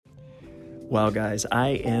Wow, guys, I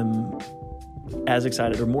am as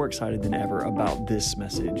excited or more excited than ever about this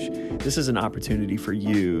message. This is an opportunity for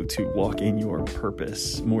you to walk in your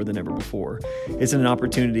purpose more than ever before. It's an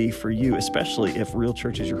opportunity for you, especially if Real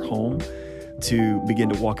Church is your home, to begin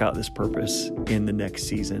to walk out this purpose in the next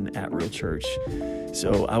season at Real Church.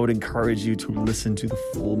 So I would encourage you to listen to the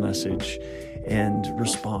full message and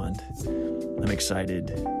respond. I'm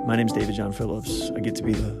excited. My name's David John Phillips. I get to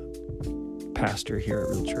be the pastor here at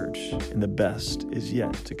Real Church, and the best is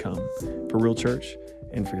yet to come for Real Church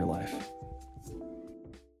and for your life.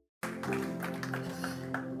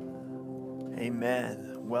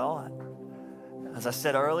 Amen. Well, as I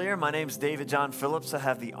said earlier, my name's David John Phillips. I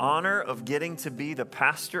have the honor of getting to be the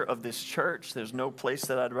pastor of this church. There's no place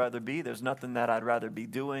that I'd rather be. There's nothing that I'd rather be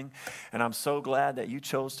doing. And I'm so glad that you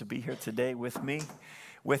chose to be here today with me,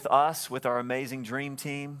 with us, with our amazing dream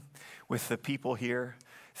team, with the people here.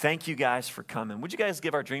 Thank you guys for coming. Would you guys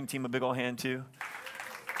give our dream team a big old hand too?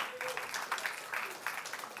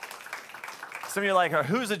 Some of you are like,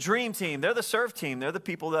 who's the dream team? They're the serve team. They're the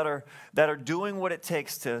people that are doing what it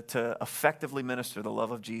takes to effectively minister the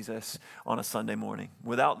love of Jesus on a Sunday morning.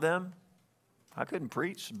 Without them, I couldn't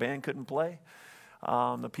preach. The band couldn't play.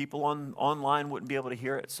 The people online wouldn't be able to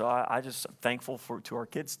hear it. So I just thankful to our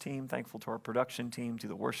kids team, thankful to our production team, to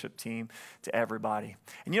the worship team, to everybody.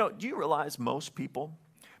 And do you realize most people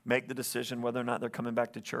make the decision whether or not they're coming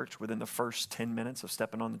back to church within the first 10 minutes of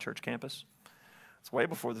stepping on the church campus? It's way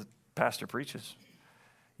before the pastor preaches.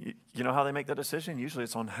 You know how they make that decision? Usually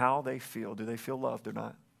it's on how they feel. Do they feel loved or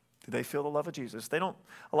not? Do they feel the love of Jesus? A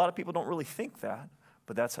lot of people don't really think that,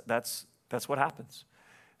 but that's what happens.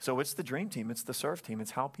 So it's the dream team, it's the serve team, it's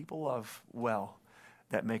how people love well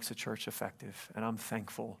that makes a church effective. And I'm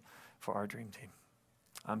thankful for our dream team.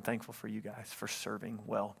 I'm thankful for you guys for serving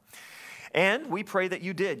well. And we pray that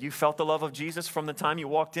you did. You felt the love of Jesus from the time you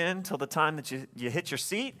walked in till the time that you hit your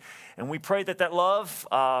seat. And we pray that love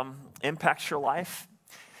impacts your life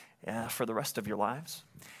for the rest of your lives.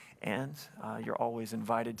 And you're always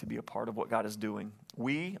invited to be a part of what God is doing.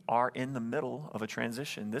 We are in the middle of a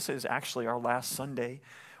transition. This is actually our last Sunday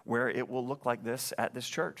where it will look like this at this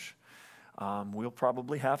church. We'll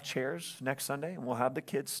probably have chairs next Sunday, and we'll have the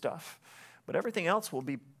kids' stuff. But everything else will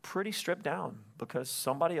be pretty stripped down because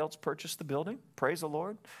somebody else purchased the building. Praise the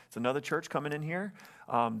Lord. It's another church coming in here.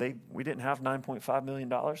 We didn't have $9.5 million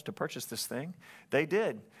to purchase this thing. They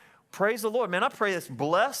did. Praise the Lord. Man, I pray it's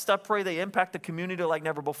blessed. I pray they impact the community like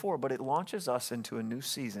never before. But it launches us into a new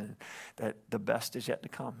season that the best is yet to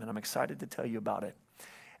come. And I'm excited to tell you about it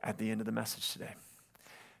at the end of the message today.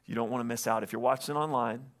 You don't want to miss out. If you're watching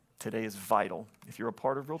online, today is vital. If you're a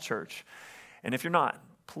part of Real Church. And if you're not,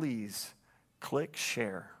 please click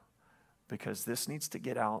share, because this needs to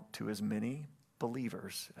get out to as many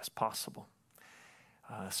believers as possible,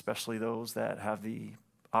 especially those that have the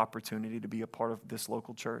opportunity to be a part of this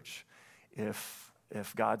local church. If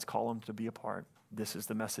God's called them to be a part, this is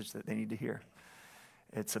the message that they need to hear.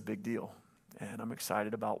 It's a big deal, and I'm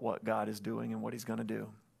excited about what God is doing and what he's going to do.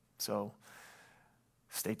 So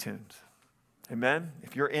stay tuned. Amen.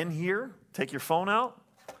 If you're in here, take your phone out,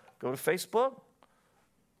 go to Facebook,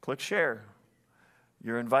 click share.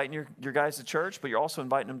 You're inviting your guys to church, but you're also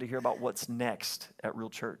inviting them to hear about what's next at Real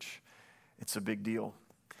Church. It's a big deal.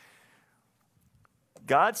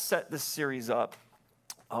 God set this series up.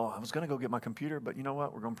 Oh, I was going to go get my computer, but you know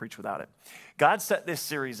what? We're going to preach without it. God set this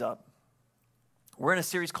series up. We're in a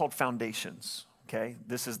series called Foundations, okay?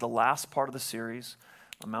 This is the last part of the series.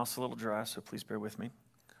 My mouth's a little dry, so please bear with me.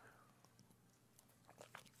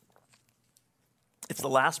 It's the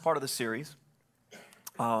last part of the series.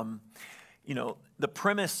 The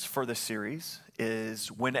premise for the series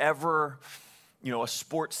is whenever, a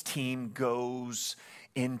sports team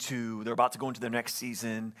they're about to go into their next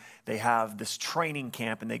season, they have this training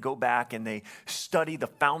camp and they go back and they study the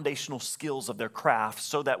foundational skills of their craft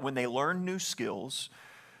so that when they learn new skills,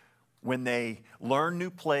 when they learn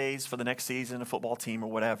new plays for the next season, a football team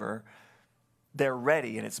or whatever, they're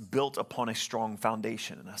ready and it's built upon a strong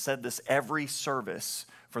foundation. And I said this every service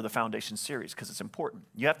for the Foundation series because it's important.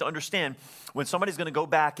 You have to understand when somebody's going to go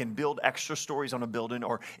back and build extra stories on a building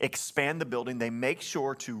or expand the building, they make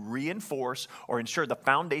sure to reinforce or ensure the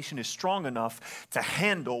foundation is strong enough to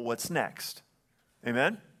handle what's next.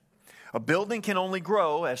 Amen? A building can only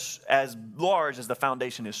grow as large as the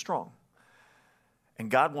foundation is strong. And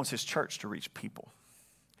God wants his church to reach people.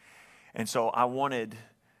 And so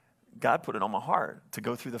God put it on my heart to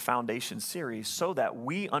go through the Foundation series so that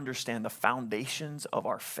we understand the foundations of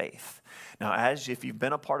our faith. Now, if you've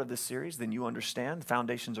been a part of this series, then you understand the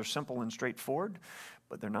foundations are simple and straightforward,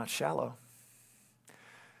 but they're not shallow.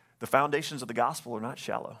 The foundations of the gospel are not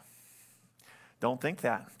shallow. Don't think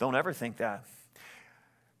that. Don't ever think that.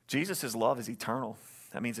 Jesus' love is eternal.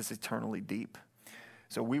 That means it's eternally deep.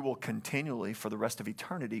 So we will continually, for the rest of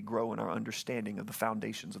eternity, grow in our understanding of the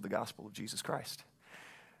foundations of the gospel of Jesus Christ,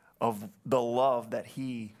 of the love that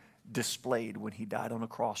he displayed when he died on a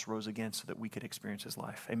cross, rose again so that we could experience his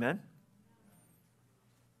life. Amen?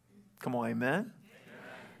 Come on, amen? Amen.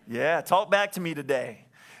 Yeah, talk back to me today.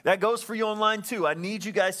 That goes for you online too. I need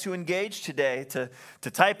you guys to engage today, to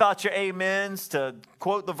type out your amens, to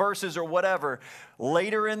quote the verses or whatever.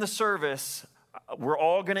 Later in the service, we're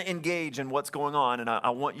all going to engage in what's going on, and I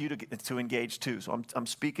want you to engage too. So I'm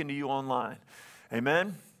speaking to you online.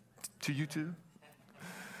 Amen? To you too.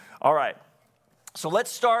 All right. So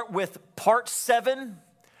let's start with part 7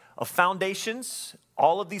 of Foundations.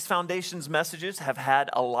 All of these Foundations messages have had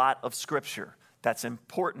a lot of scripture. That's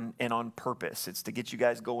important and on purpose. It's to get you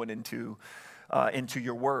guys going into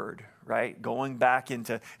your word, right? Going back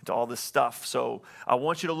into all this stuff. So I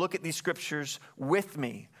want you to look at these scriptures with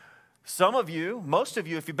me. Some of you, most of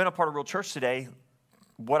you, if you've been a part of Real Church today,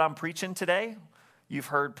 what I'm preaching today, you've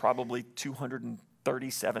heard probably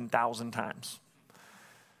 237,000 times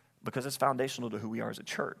because it's foundational to who we are as a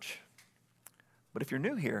church. But if you're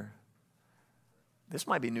new here, this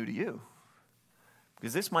might be new to you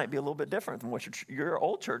because this might be a little bit different than what your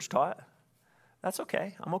old church taught. That's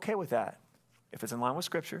okay. I'm okay with that. If it's in line with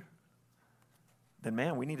Scripture, then,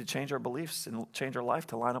 man, we need to change our beliefs and change our life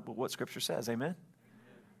to line up with what Scripture says. Amen?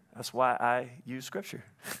 That's why I use Scripture.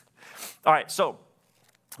 All right, so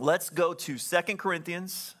let's go to 2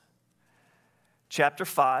 Corinthians chapter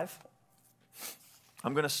 5.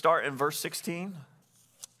 I'm going to start in verse 16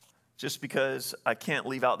 just because I can't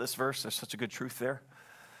leave out this verse. There's such a good truth there.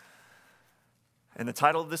 And the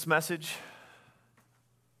title of this message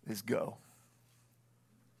is Go.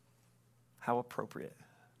 How appropriate.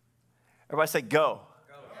 Everybody say go.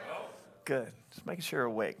 Go. Good. Just making sure you're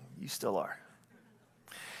awake. You still are.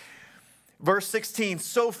 Verse 16,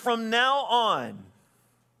 so from now on,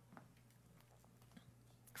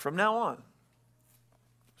 there's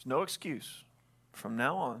no excuse. From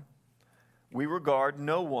now on, we regard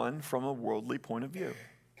no one from a worldly point of view.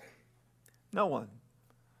 No one.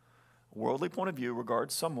 A worldly point of view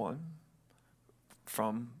regards someone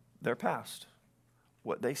from their past.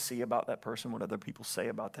 What they see about that person, what other people say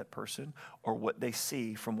about that person, or what they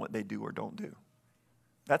see from what they do or don't do.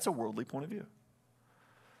 That's a worldly point of view.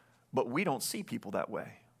 But we don't see people that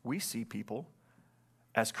way. We see people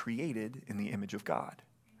as created in the image of God.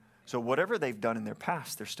 So whatever they've done in their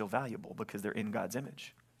past, they're still valuable because they're in God's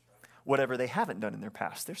image. Whatever they haven't done in their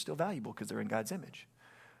past, they're still valuable because they're in God's image.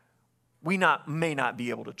 We may not be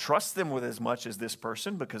able to trust them with as much as this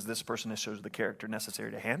person because this person shows the character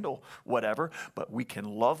necessary to handle whatever, but we can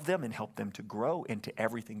love them and help them to grow into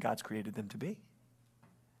everything God's created them to be.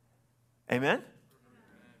 Amen?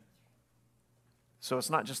 So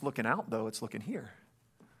it's not just looking out, though, it's looking here.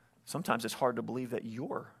 Sometimes it's hard to believe that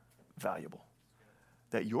you're valuable,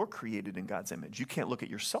 that you're created in God's image. You can't look at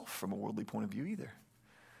yourself from a worldly point of view either.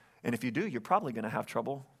 And if you do, you're probably going to have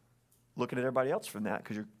trouble looking at everybody else from that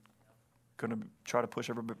because you're going to try to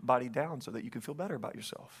push everybody down so that you can feel better about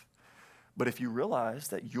yourself. But if you realize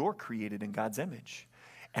that you're created in God's image,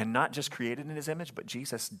 and not just created in his image, but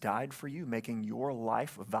Jesus died for you, making your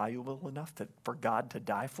life valuable enough for God to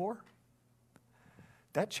die for,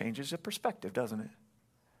 that changes the perspective, doesn't it?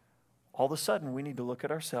 All of a sudden, we need to look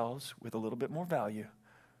at ourselves with a little bit more value.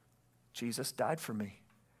 Jesus died for me.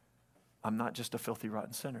 I'm not just a filthy,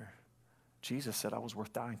 rotten sinner. Jesus said I was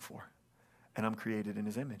worth dying for, and I'm created in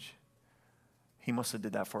his image. He must have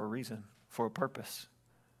did that for a reason, for a purpose.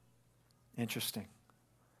 Interesting.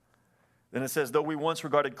 Then it says, though we once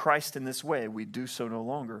regarded Christ in this way, we do so no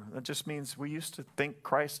longer. That just means we used to think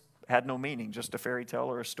Christ had no meaning, just a fairy tale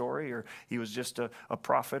or a story, or he was just a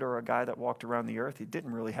prophet or a guy that walked around the earth. He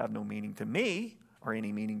didn't really have no meaning to me, or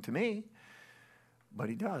any meaning to me. But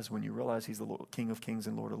he does when you realize he's the King of Kings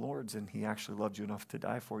and Lord of Lords, and he actually loved you enough to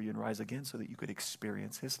die for you and rise again so that you could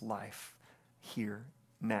experience his life here,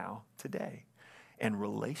 now, today, and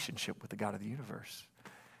relationship with the God of the universe.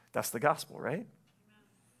 That's the gospel, right?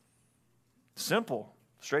 Simple,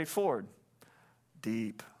 straightforward,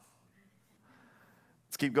 deep.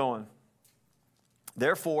 Let's keep going.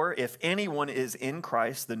 Therefore, if anyone is in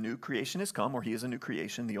Christ, the new creation has come, or he is a new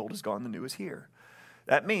creation. The old is gone, the new is here.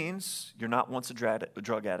 That means you're not once a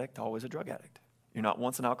drug addict, always a drug addict. You're not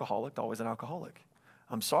once an alcoholic, always an alcoholic.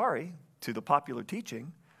 I'm sorry, to the popular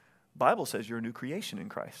teaching, Bible says you're a new creation in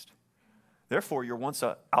Christ. Therefore, you're once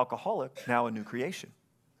an alcoholic, now a new creation.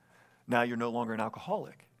 Now you're no longer an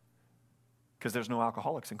alcoholic because there's no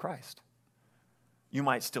alcoholics in Christ. You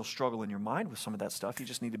might still struggle in your mind with some of that stuff. You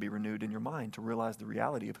just need to be renewed in your mind to realize the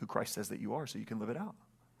reality of who Christ says that you are so you can live it out.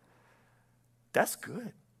 That's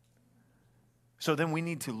good. So then we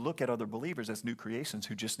need to look at other believers as new creations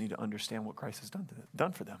who just need to understand what Christ has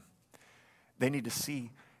done for them. They need to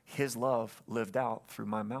see his love lived out through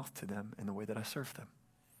my mouth to them in the way that I serve them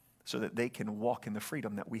so that they can walk in the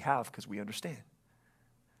freedom that we have because we understand.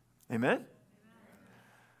 Amen?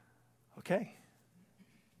 Okay.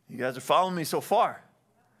 You guys are following me so far.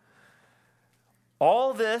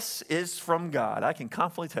 All this is from God. I can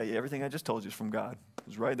confidently tell you everything I just told you is from God.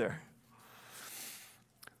 It's right there.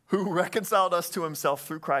 Who reconciled us to himself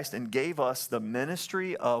through Christ and gave us the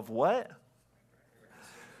ministry of what?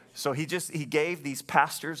 So he gave these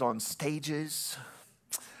pastors on stages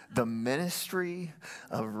the ministry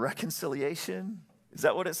of reconciliation. Is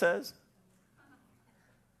that what it says?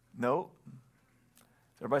 No.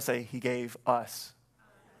 Everybody say he gave us.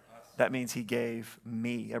 That means he gave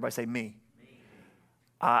me. Everybody say me.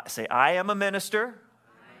 Say I am a minister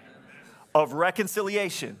of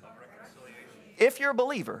reconciliation. If you're a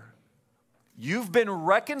believer, you've been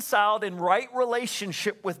reconciled in right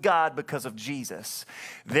relationship with God because of Jesus.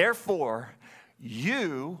 Therefore,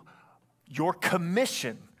 your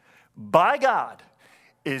commission by God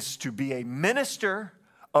is to be a minister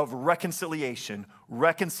of reconciliation,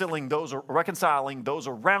 reconciling those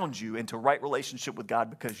around you into right relationship with God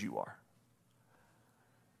because you are.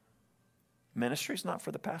 Ministry's not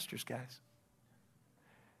for the pastors, guys.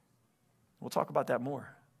 We'll talk about that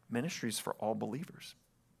more. Ministry's for all believers.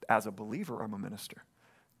 As a believer, I'm a minister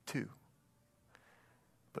too.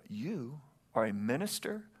 But you are a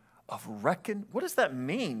minister of what does that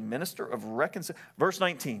mean? Minister of reconciliation. Verse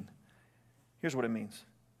 19. Here's what it means.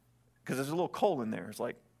 Because there's a little colon there. It's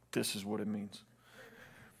like, this is what it means.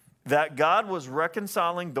 That God was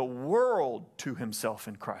reconciling the world to himself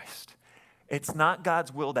in Christ. It's not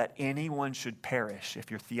God's will that anyone should perish.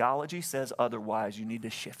 If your theology says otherwise, you need to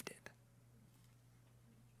shift it.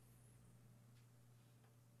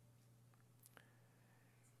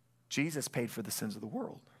 Jesus paid for the sins of the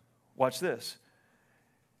world. Watch this.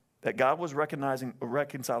 That God was reconciling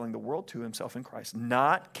the world to himself in Christ,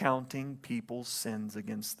 not counting people's sins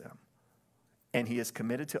against them. And he has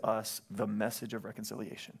committed to us the message of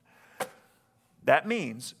reconciliation. That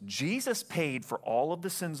means Jesus paid for all of the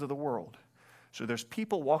sins of the world. So there's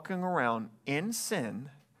people walking around in sin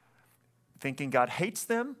thinking God hates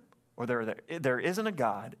them or there isn't a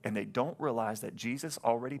God, and they don't realize that Jesus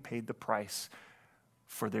already paid the price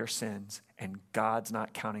for their sins, and God's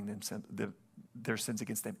not counting their sins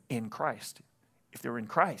against them in Christ, if they're in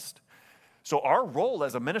Christ. So our role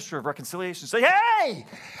as a minister of reconciliation is to say, hey,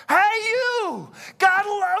 you, God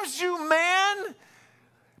loves you, man.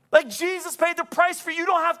 Like Jesus paid the price for you. You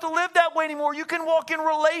don't have to live that way anymore. You can walk in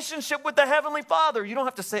relationship with the Heavenly Father. You don't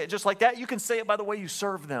have to say it just like that. You can say it by the way you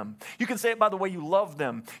serve them. You can say it by the way you love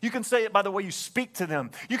them. You can say it by the way you speak to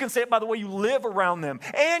them. You can say it by the way you live around them.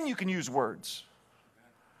 And you can use words.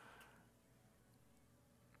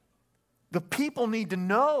 The people need to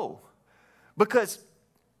know because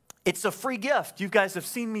it's a free gift. You guys have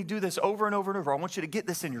seen me do this over and over and over. I want you to get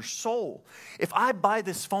this in your soul. If I buy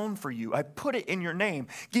this phone for you, I put it in your name,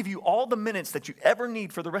 give you all the minutes that you ever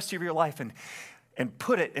need for the rest of your life and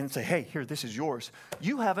put it and say, hey, here, this is yours.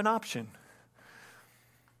 You have an option.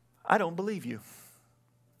 I don't believe you.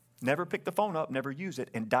 Never pick the phone up, never use it,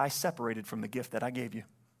 and die separated from the gift that I gave you.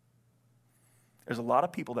 There's a lot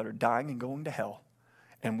of people that are dying and going to hell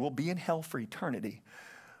and will be in hell for eternity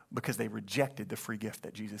because they rejected the free gift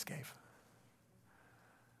that Jesus gave.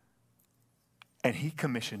 And he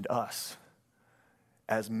commissioned us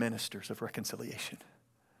as ministers of reconciliation.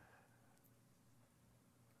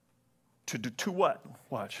 To do what?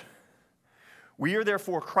 Watch. We are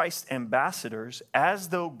therefore Christ's ambassadors, as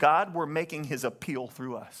though God were making his appeal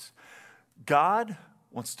through us. God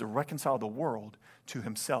wants to reconcile the world to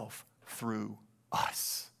himself through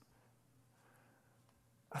us.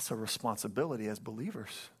 That's a responsibility as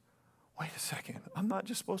believers. Wait a second, I'm not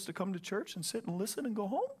just supposed to come to church and sit and listen and go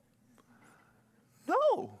home?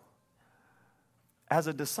 No. As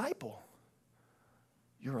a disciple,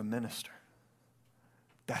 you're a minister.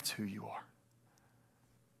 That's who you are.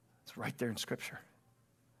 It's right there in Scripture.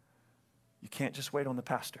 You can't just wait on the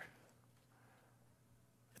pastor.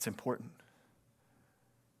 It's important.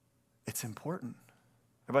 It's important.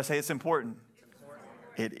 Everybody say it's important.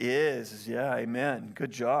 It is. Yeah, amen.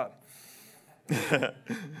 Good job.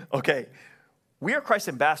 Okay. We are Christ's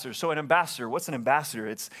ambassadors. So an ambassador, what's an ambassador?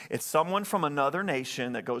 It's someone from another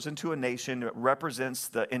nation that goes into a nation that represents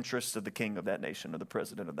the interests of the king of that nation or the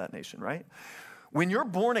president of that nation, right? When you're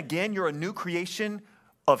born again, you're a new creation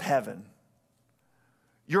of heaven.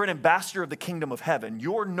 You're an ambassador of the kingdom of heaven.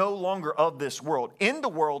 You're no longer of this world. In the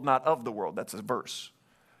world, not of the world. That's a verse.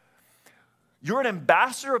 You're an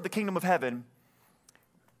ambassador of the kingdom of heaven,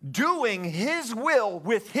 doing his will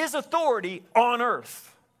with his authority on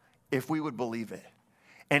earth, if we would believe it.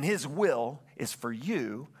 And his will is for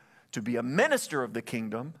you to be a minister of the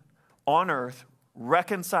kingdom on earth,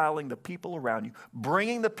 reconciling the people around you,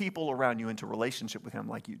 bringing the people around you into relationship with him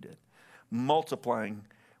like you did, multiplying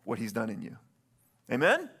what he's done in you.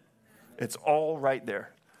 Amen? It's all right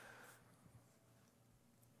there.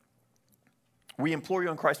 We implore you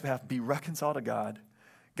on Christ's behalf, be reconciled to God.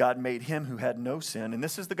 God made him who had no sin. And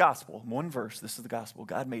this is the gospel. One verse, this is the gospel.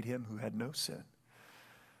 God made him who had no sin.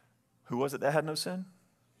 Who was it that had no sin?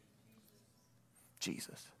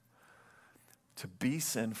 Jesus. To be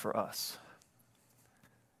sin for us.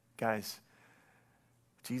 Guys,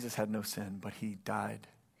 Jesus had no sin, but he died.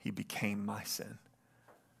 He became my sin.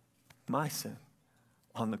 My sin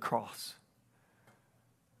on the cross.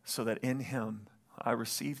 So that in him, I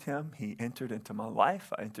received him. He entered into my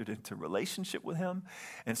life. I entered into relationship with him.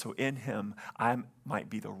 And so in him, I might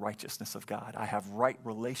be the righteousness of God. I have right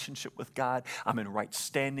relationship with God. I'm in right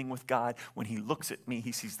standing with God. When he looks at me,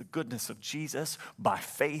 he sees the goodness of Jesus by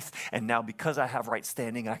faith. And now because I have right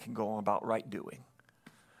standing, I can go on about right doing.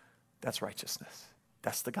 That's righteousness.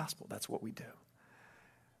 That's the gospel. That's what we do.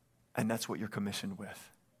 And that's what you're commissioned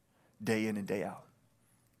with, day in and day out.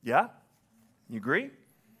 Yeah? You agree?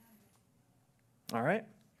 All right.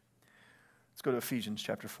 Let's go to Ephesians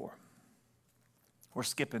chapter 4. We're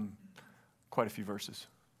skipping quite a few verses.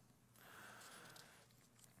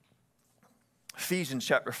 Ephesians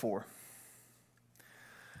chapter 4,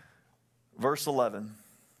 verse 11.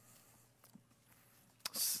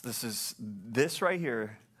 This right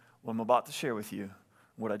here, what I'm about to share with you,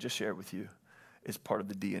 what I just shared with you, is part of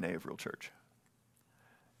the DNA of Real Church.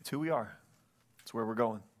 It's who we are. It's where we're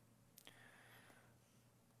going.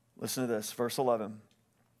 Listen to this, verse 11.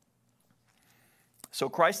 So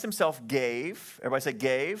Christ himself gave, everybody say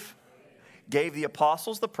gave the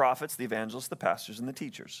apostles, the prophets, the evangelists, the pastors, and the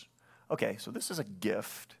teachers. Okay, so this is a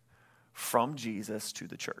gift from Jesus to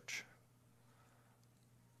the church.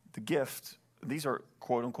 The gift, these are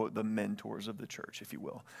quote unquote the mentors of the church, if you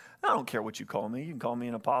will. I don't care what you call me. You can call me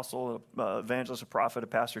an apostle, an evangelist, a prophet, a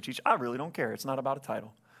pastor, a teacher. I really don't care. It's not about a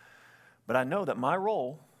title. But I know that my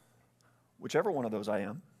role, whichever one of those I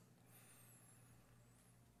am,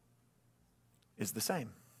 is the same.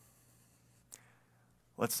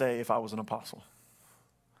 Let's say if I was an apostle,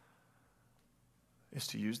 is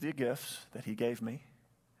to use the gifts that he gave me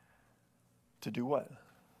to do what?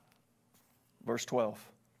 Verse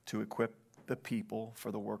 12, to equip the people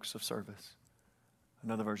for the works of service.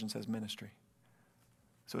 Another version says ministry.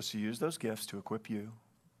 So it's to use those gifts to equip you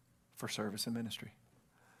for service and ministry.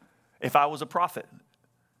 If I was a prophet,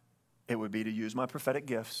 it would be to use my prophetic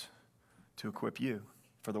gifts to equip you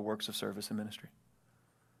for the works of service and ministry.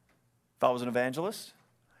 If I was an evangelist,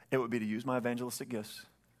 it would be to use my evangelistic gifts,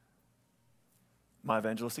 my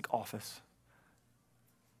evangelistic office,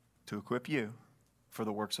 to equip you for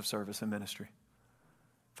the works of service and ministry.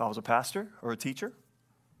 If I was a pastor or a teacher,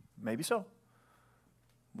 maybe so.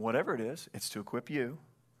 Whatever it is, it's to equip you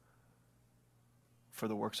for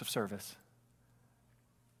the works of service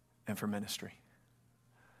and for ministry.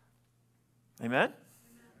 Amen?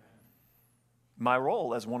 My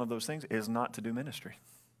role as one of those things is not to do ministry.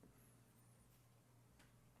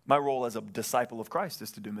 My role as a disciple of Christ is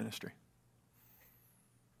to do ministry.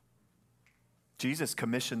 Jesus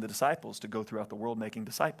commissioned the disciples to go throughout the world making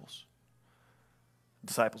disciples.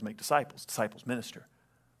 Disciples make disciples. Disciples minister.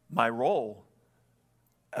 My role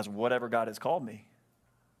as whatever God has called me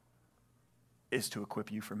is to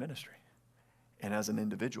equip you for ministry. And as an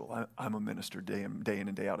individual, I'm a minister day in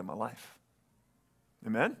and day out in my life.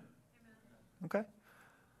 Amen? Okay.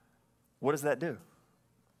 What does that do?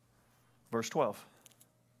 Verse 12.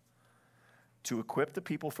 To equip the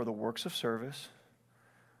people for the works of service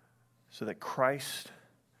so that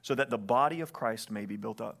the body of Christ may be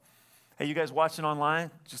built up. Hey, you guys watching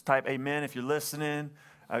online? Just type amen if you're listening.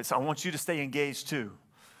 I want you to stay engaged too.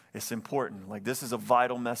 It's important. Like, this is a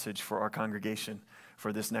vital message for our congregation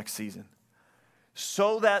for this next season.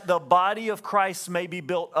 So that the body of Christ may be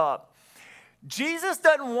built up. Jesus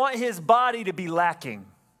doesn't want his body to be lacking.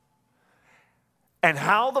 And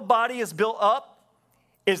how the body is built up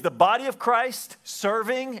is the body of Christ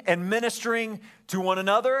serving and ministering to one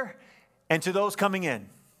another and to those coming in,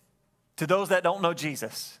 to those that don't know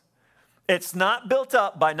Jesus. It's not built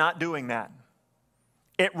up by not doing that.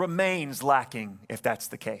 It remains lacking if that's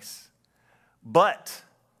the case. But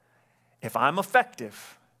if I'm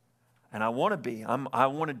effective And I want to be. I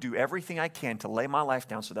want to do everything I can to lay my life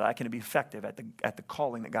down so that I can be effective at the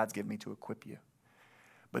calling that God's given me to equip you.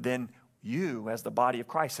 But then you, as the body of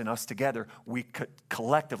Christ and us together, we could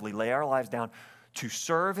collectively lay our lives down to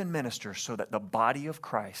serve and minister so that the body of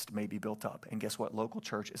Christ may be built up. And guess what? Real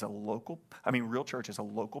church is a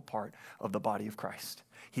local part of the body of Christ.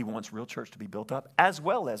 He wants Real Church to be built up, as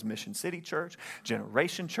well as Mission City Church,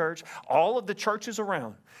 Generation Church, all of the churches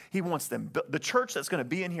around. He wants them, the church that's going to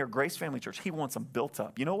be in here, Grace Family Church, he wants them built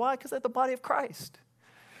up. You know why? Because they're the body of Christ.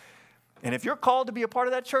 And if you're called to be a part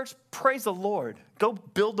of that church, praise the Lord. Go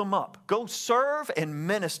build them up. Go serve and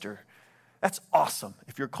minister. That's awesome.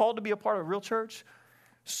 If you're called to be a part of a Real Church,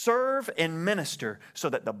 serve and minister so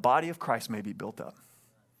that the body of Christ may be built up.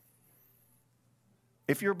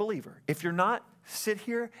 If you're a believer. If you're not, sit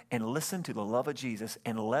here and listen to the love of Jesus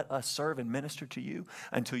and let us serve and minister to you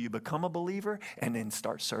until you become a believer and then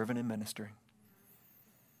start serving and ministering.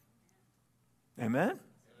 Amen?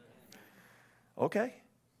 Okay.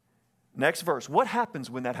 Next verse. What happens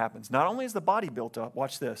when that happens? Not only is the body built up,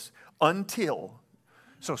 watch this, until.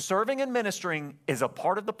 So serving and ministering is a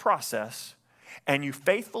part of the process, and you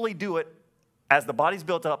faithfully do it as the body's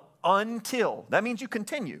built up until. That means you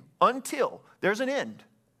continue until there's an end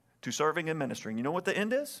to serving and ministering. You know what the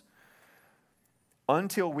end is?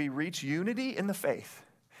 Until we reach unity in the faith.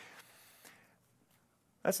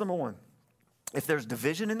 That's number one. If there's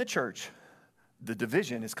division in the church, the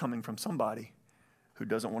division is coming from somebody who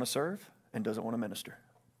doesn't want to serve and doesn't want to minister.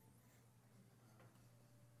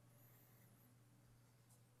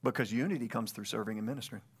 Because unity comes through serving and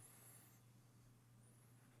ministering.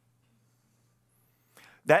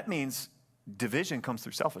 That means division comes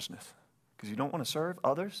through selfishness. Because you don't want to serve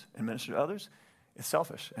others and minister to others. It's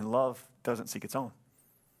selfish. And love doesn't seek its own.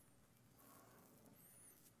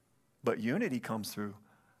 But unity comes through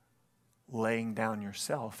laying down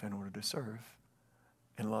yourself in order to serve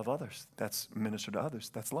and love others. That's minister to others.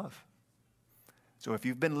 That's love. So if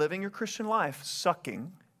you've been living your Christian life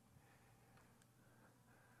sucking,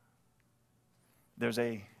 there's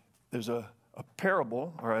a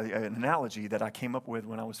parable or an analogy that I came up with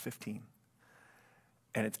when I was 15.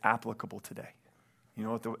 And it's applicable today. You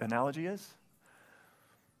know what the analogy is?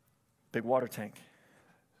 Big water tank.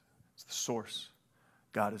 It's the source.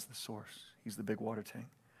 God is the source. He's the big water tank.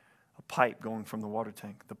 A pipe going from the water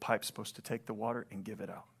tank. The pipe's supposed to take the water and give it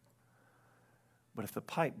out. But if the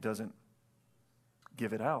pipe doesn't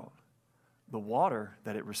give it out, the water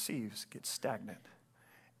that it receives gets stagnant.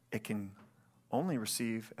 It can only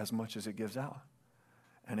receive as much as it gives out.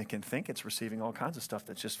 And it can think it's receiving all kinds of stuff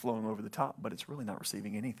that's just flowing over the top, but it's really not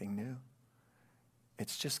receiving anything new.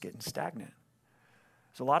 It's just getting stagnant.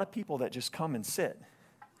 There's a lot of people that just come and sit.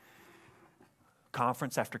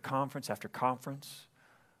 Conference after conference after conference.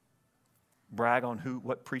 Brag on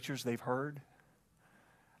what preachers they've heard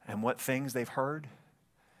and what things they've heard.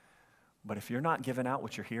 But if you're not giving out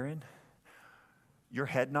what you're hearing, your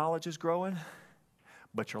head knowledge is growing,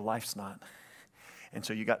 but your life's not. And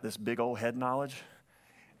so you got this big old head knowledge,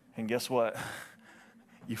 and guess what?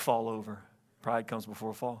 You fall over. Pride comes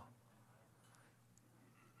before a fall.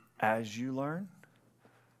 As you learn,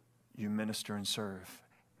 you minister and serve,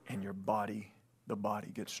 and the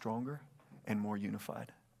body gets stronger and more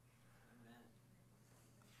unified.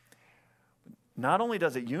 Not only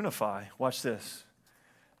does it unify, watch this.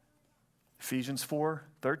 Ephesians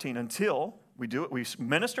 4:13, until we do it, we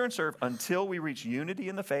minister and serve until we reach unity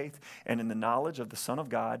in the faith and in the knowledge of the Son of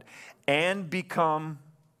God and become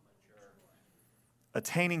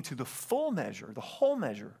attaining to the full measure, the whole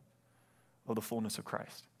measure of the fullness of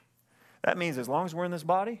Christ. That means as long as we're in this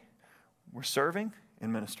body, we're serving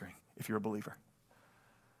and ministering, if you're a believer.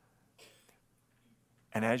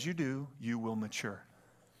 And as you do, you will mature.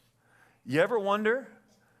 You ever wonder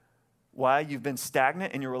why you've been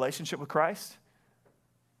stagnant in your relationship with Christ?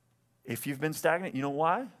 If you've been stagnant, you know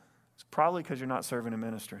why? It's probably because you're not serving and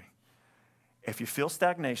ministering. If you feel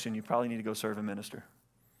stagnation, you probably need to go serve and minister.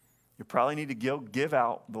 You probably need to give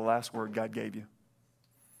out the last word God gave you.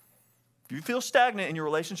 If you feel stagnant in your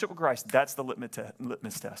relationship with Christ, that's the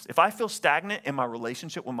litmus test. If I feel stagnant in my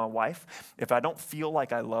relationship with my wife, if I don't feel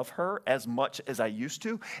like I love her as much as I used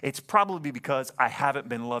to, it's probably because I haven't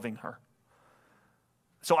been loving her.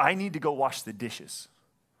 So I need to go wash the dishes.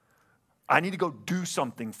 I need to go do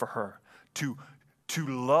something for her to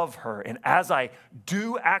love her. And as I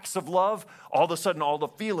do acts of love, all of a sudden all the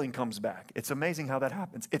feeling comes back. It's amazing how that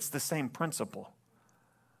happens. It's the same principle.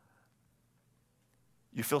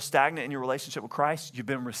 You feel stagnant in your relationship with Christ, you've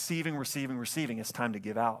been receiving. It's time to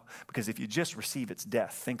give out. Because if you just receive, it's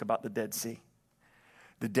death. Think about the Dead Sea.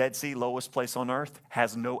 The Dead Sea, lowest place on earth,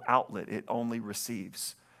 has no outlet. It only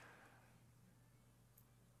receives.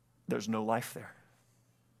 there's no life there.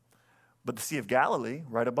 But the Sea of Galilee,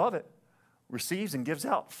 right above it, receives and gives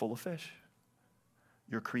out full of fish.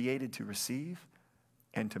 You're created to receive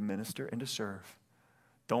and to minister and to serve.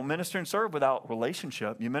 Don't minister and serve without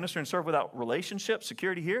relationship. You minister and serve without relationship,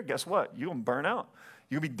 security here, guess what? You're going to burn out.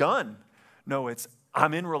 You'll be done. No, it's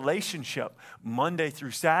I'm in relationship Monday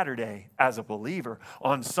through Saturday as a believer.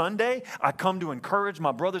 On Sunday, I come to encourage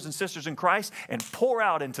my brothers and sisters in Christ and pour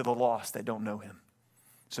out into the lost that don't know him,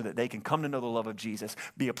 so that they can come to know the love of Jesus,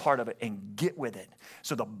 be a part of it, and get with it,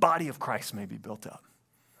 so the body of Christ may be built up.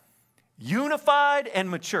 Unified and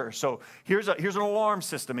mature. So here's an alarm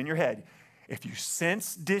system in your head. If you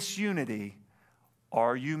sense disunity,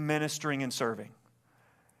 are you ministering and serving?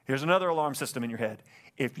 Here's another alarm system in your head.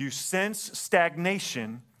 If you sense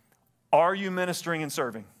stagnation, are you ministering and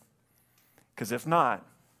serving? Because if not,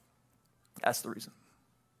 that's the reason.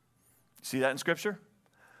 See that in Scripture?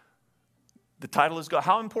 The title is God.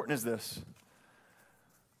 How important is this?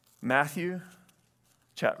 Matthew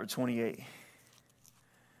chapter 28.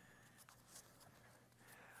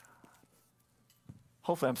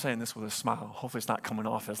 Hopefully I'm saying this with a smile. Hopefully it's not coming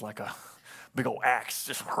off as like a big old axe.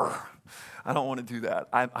 Just, I don't want to do that.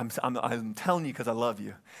 I'm telling you because I love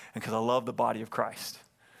you and because I love the body of Christ.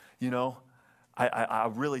 You know, I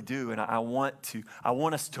really do, and I want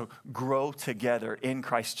us to grow together in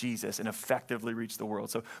Christ Jesus and effectively reach the world.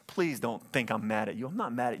 So please don't think I'm mad at you. I'm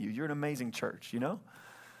not mad at you. You're an amazing church, you know?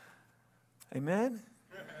 Amen?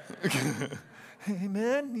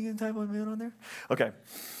 Amen? You can type amen on there? Okay.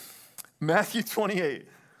 Matthew 28.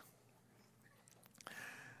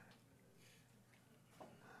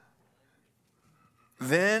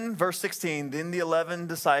 Then, verse 16, then the 11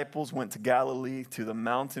 disciples went to Galilee to the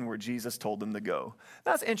mountain where Jesus told them to go.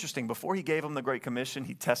 That's interesting. Before he gave them the Great Commission,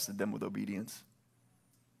 he tested them with obedience.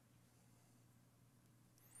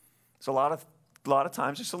 So a lot of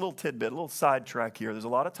times, just a little tidbit, a little sidetrack here. There's a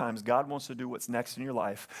lot of times God wants to do what's next in your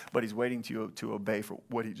life, but he's waiting to obey for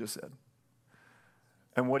what he just said.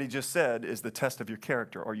 And what he just said is the test of your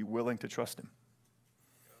character. Are you willing to trust him?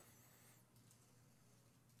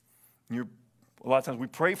 A lot of times we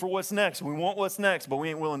pray for what's next. We want what's next, but we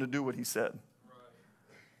ain't willing to do what he said.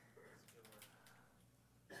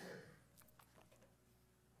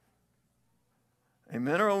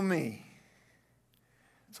 Amen or oh me?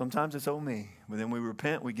 Sometimes it's oh me. But then we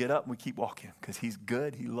repent, we get up, and we keep walking because he's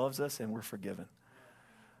good, he loves us, and we're forgiven.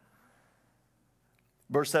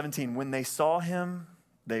 Verse 17, when they saw him,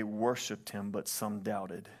 they worshiped him, but some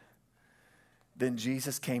doubted. Then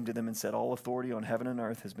Jesus came to them and said, all authority on heaven and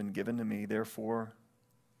earth has been given to me. Therefore,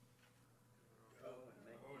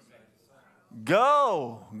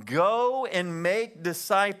 go and make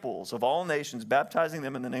disciples of all nations, baptizing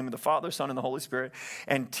them in the name of the Father, Son, and the Holy Spirit,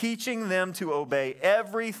 and teaching them to obey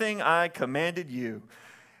everything I commanded you.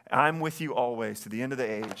 I'm with you always to the end of the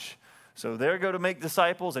age. So they go to make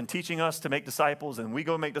disciples and teaching us to make disciples, and we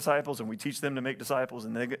go make disciples and we teach them to make disciples,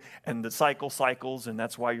 and the cycle cycles, and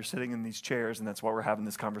that's why you're sitting in these chairs, and that's why we're having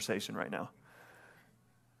this conversation right now.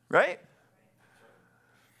 Right?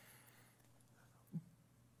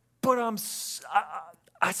 But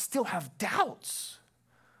I still have doubts.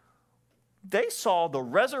 They saw the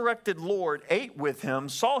resurrected Lord, ate with him,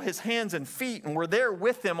 saw his hands and feet, and were there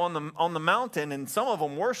with him on the mountain, and some of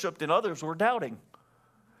them worshiped and others were doubting.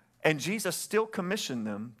 And Jesus still commissioned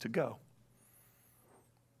them to go.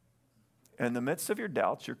 In the midst of your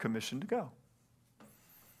doubts, you're commissioned to go.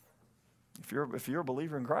 If you're a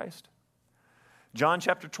believer in Christ. John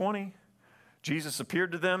chapter 20, Jesus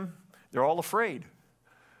appeared to them. They're all afraid.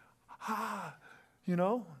 You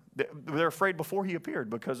know, they're afraid before he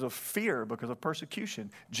appeared because of fear, because of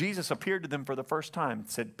persecution. Jesus appeared to them for the first time,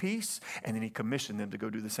 said peace, and then he commissioned them to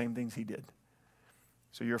go do the same things he did.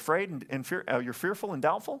 So you're afraid and you're fearful and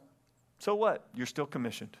doubtful? So what? You're still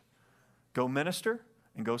commissioned. Go minister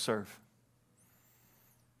and go serve.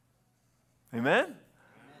 Amen?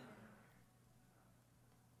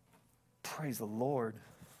 Praise the Lord.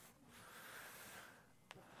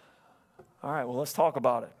 All right, well, let's talk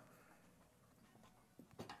about it.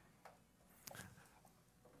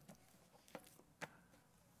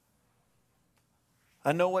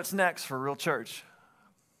 I know what's next for Real Church.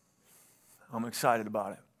 I'm excited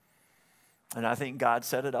about it. And I think God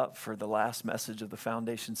set it up for the last message of the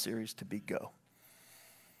Foundation series to be go.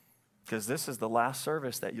 Because this is the last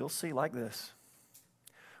service that you'll see like this.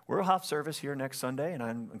 We'll have service here next Sunday, and I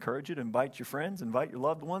encourage you to invite your friends, invite your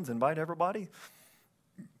loved ones, invite everybody.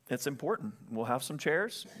 It's important. We'll have some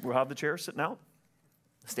chairs. We'll have the chairs sitting out.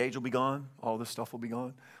 The stage will be gone. All this stuff will be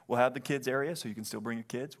gone. We'll have the kids area, so you can still bring your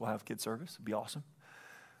kids. We'll have kids service. It'll be awesome.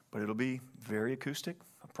 But it'll be very acoustic.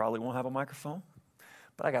 I probably won't have a microphone.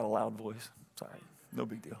 But I got a loud voice. Sorry, no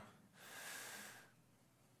big deal.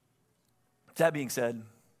 That being said,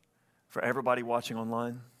 for everybody watching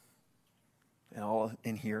online and all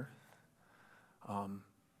in here,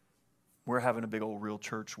 we're having a big old real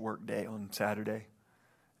church work day on Saturday,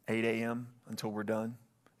 8 a.m. until we're done.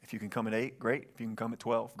 If you can come at 8, great. If you can come at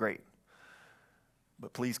 12, great.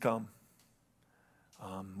 But please come.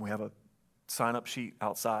 We have a sign-up sheet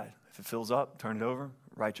outside. If it fills up, turn it over,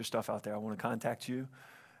 write your stuff out there. I want to contact you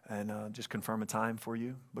and just confirm a time for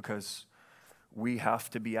you because we have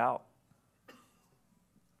to be out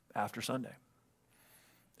after Sunday.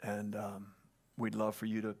 And we'd love for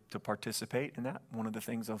you to participate in that. One of the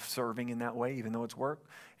things of serving in that way, even though it's work,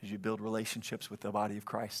 is you build relationships with the body of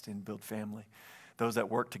Christ and build family. Those that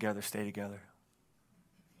work together stay together.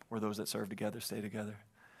 Or those that serve together stay together.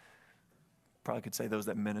 Probably could say those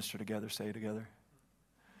that minister together stay together.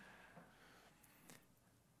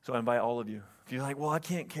 So I invite all of you. If you're like, well, I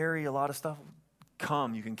can't carry a lot of stuff,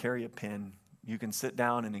 come. You can carry a pen. You can sit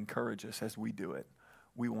down and encourage us as we do it.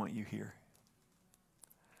 We want you here.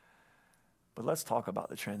 But let's talk about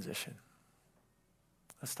the transition.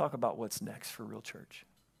 Let's talk about what's next for Real Church.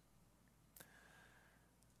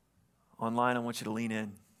 Online, I want you to lean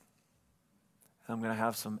in. I'm going to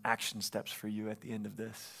have some action steps for you at the end of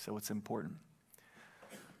this, so it's important.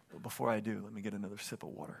 But before I do, let me get another sip of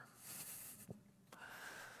water.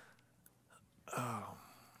 Oh.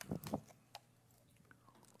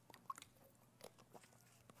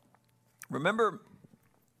 Remember,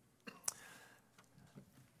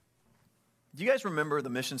 do you guys remember the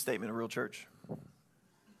mission statement of Real Church?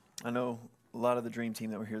 I know a lot of the dream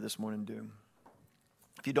team that were here this morning do.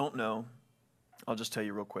 If you don't know, I'll just tell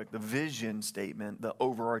you real quick. The vision statement, the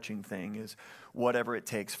overarching thing is whatever it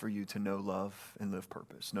takes for you to know love and live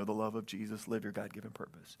purpose. Know the love of Jesus, live your God-given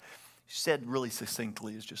purpose. Said really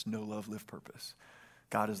succinctly is just know love, live purpose.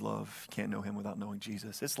 God is love. You can't know him without knowing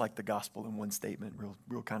Jesus. It's like the gospel in one statement,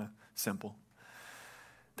 real kind of simple.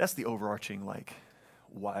 That's the overarching, like,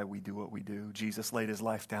 why we do what we do. Jesus laid his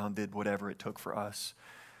life down, did whatever it took for us.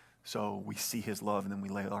 So we see his love, and then we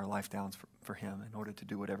lay our life down for him in order to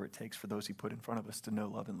do whatever it takes for those he put in front of us to know,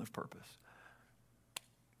 love, and live purpose.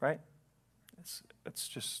 Right? That's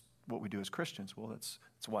just what we do as Christians. Well, that's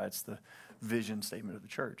why it's the vision statement of the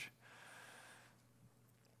church.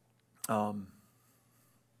 What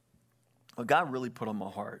God really put on my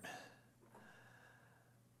heart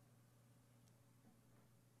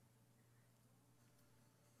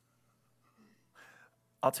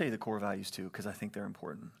I'll tell you the core values too, because I think they're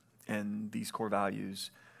important. And these core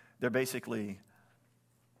values, they're basically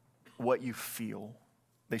what you feel.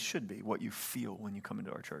 They should be what you feel when you come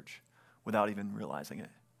into our church without even realizing it.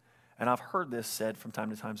 And I've heard this said from time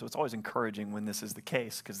to time, so it's always encouraging when this is the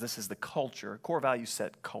case, because this is the culture. Core values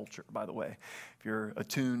set culture, by the way. If you're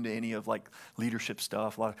attuned to any of like leadership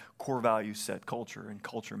stuff, a lot of core values set culture, and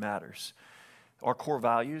culture matters. Our core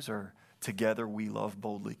values are together we love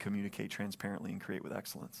boldly, communicate transparently, and create with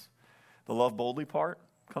excellence. The love boldly part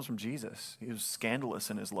comes from Jesus. He was scandalous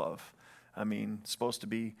in his love. I mean, supposed to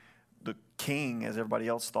be the king, as everybody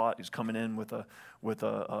else thought. He was coming in with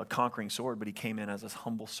a conquering sword, but he came in as this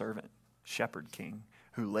humble servant, shepherd king,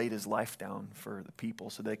 who laid his life down for the people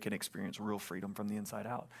so they can experience real freedom from the inside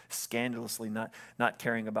out. Scandalously not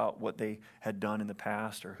caring about what they had done in the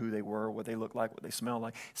past or who they were, what they looked like, what they smelled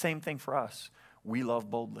like. Same thing for us. We love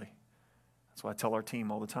boldly. That's why I tell our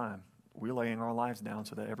team all the time. We're laying our lives down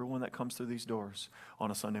so that everyone that comes through these doors on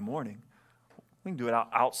a Sunday morning, we can do it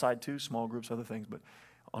outside too, small groups, other things, but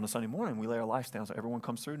on a Sunday morning, we lay our lives down so everyone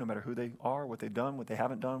comes through, no matter who they are, what they've done, what they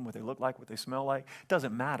haven't done, what they look like, what they smell like. It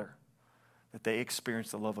doesn't matter that they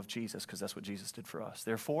experience the love of Jesus, because that's what Jesus did for us.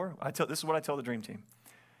 Therefore, this is what I tell the dream team.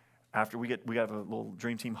 After we have a little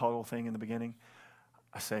dream team huddle thing in the beginning,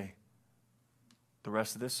 I say, the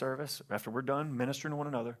rest of this service, after we're done ministering to one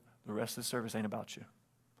another, the rest of the service ain't about you.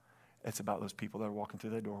 It's about those people that are walking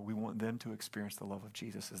through that door. We want them to experience the love of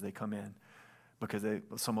Jesus as they come in, because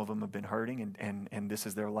some of them have been hurting, and this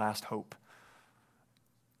is their last hope.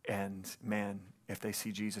 And man, if they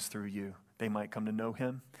see Jesus through you, they might come to know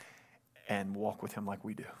him and walk with him like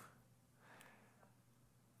we do.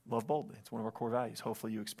 Love boldly. It's one of our core values.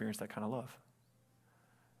 Hopefully you experience that kind of love.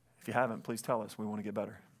 If you haven't, please tell us. We want to get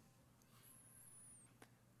better.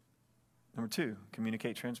 Number 2,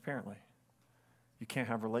 communicate transparently. You can't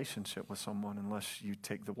have a relationship with someone unless you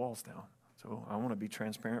take the walls down. So I want to be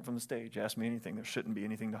transparent from the stage. Ask me anything. There shouldn't be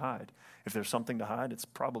anything to hide. If there's something to hide, it's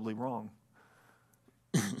probably wrong.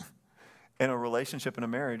 In a relationship, in a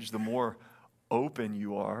marriage, the more open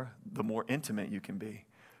you are, the more intimate you can be.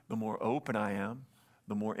 The more open I am,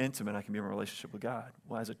 the more intimate I can be in a relationship with God.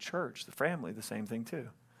 Well, as a church, the family, the same thing too.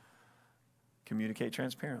 Communicate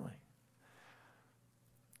transparently.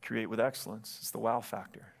 Create with excellence. It's the wow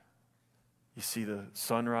factor. You see the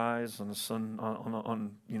sunrise on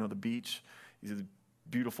the beach. You see the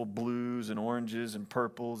beautiful blues and oranges and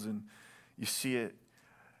purples, and you see it.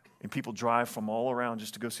 And people drive from all around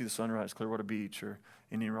just to go see the sunrise, Clearwater Beach or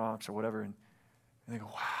Indian Rocks or whatever, and they go,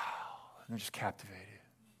 wow, and they're just captivated.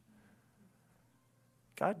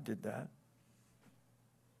 God did that.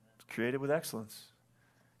 It's created with excellence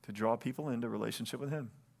to draw people into relationship with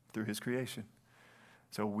Him through His creation.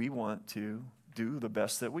 So we want to do the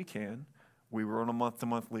best that we can. We were on a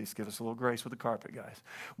month-to-month lease. Give us a little grace with the carpet, guys.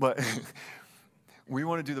 But we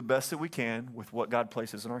want to do the best that we can with what God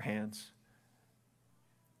places in our hands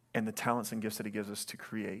and the talents and gifts that He gives us to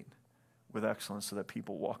create with excellence so that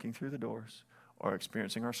people walking through the doors or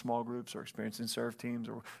experiencing our small groups or experiencing serve teams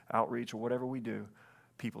or outreach or whatever we do,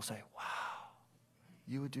 people say, wow,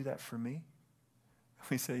 you would do that for me?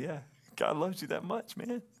 We say, yeah, God loves you that much,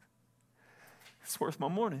 man. It's worth my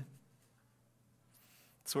morning.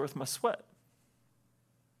 It's worth my sweat.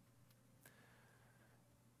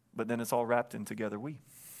 But then it's all wrapped in together we.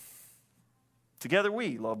 Together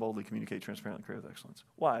we love boldly, communicate transparently, create with excellence.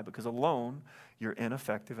 Why? Because alone, you're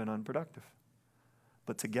ineffective and unproductive.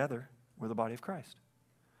 But together, we're the body of Christ.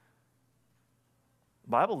 The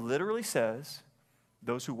Bible literally says,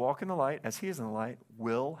 those who walk in the light, as He is in the light,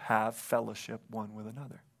 will have fellowship one with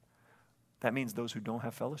another. That means those who don't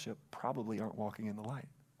have fellowship probably aren't walking in the light.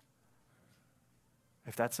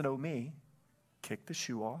 If that's an oh me, kick the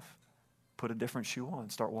shoe off, put a different shoe on,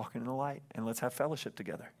 start walking in the light, and let's have fellowship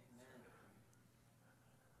together.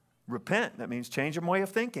 Repent, that means change your way of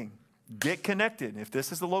thinking. Get connected. If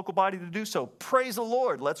this is the local body to do so, praise the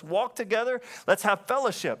Lord. Let's walk together. Let's have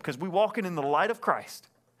fellowship because we're walking in the light of Christ.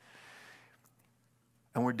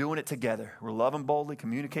 And we're doing it together. We're loving boldly,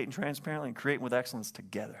 communicating transparently, and creating with excellence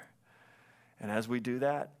together. And as we do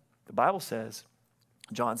that, the Bible says,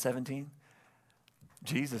 John 17,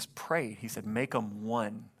 Jesus prayed. He said, make them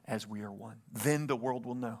one as we are one. Then the world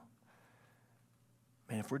will know.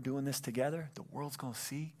 Man, if we're doing this together, the world's going to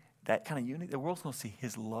see that kind of unity. The world's going to see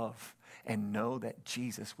His love and know that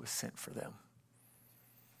Jesus was sent for them.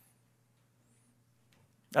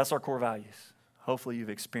 That's our core values. Hopefully you've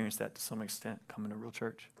experienced that to some extent coming to Real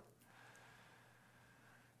Church.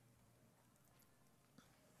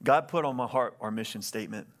 God put on my heart our mission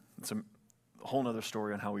statement. It's a whole other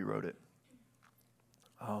story on how we wrote it.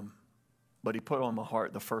 But He put on my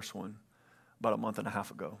heart the first one about a month and a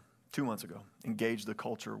half ago, 2 months ago. Engage the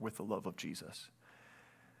culture with the love of Jesus.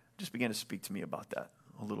 Just began to speak to me about that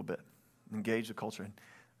a little bit. Engage the culture.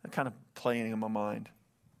 And kind of playing in my mind.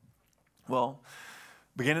 Well,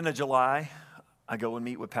 beginning of July, I go and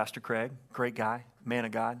meet with Pastor Craig, great guy, man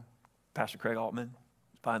of God, Pastor Craig Altman.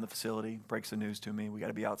 Behind the facility, breaks the news to me. We got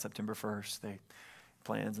to be out September 1st. They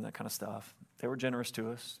plans and that kind of stuff. They were generous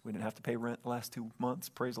to us. We didn't have to pay rent the last 2 months.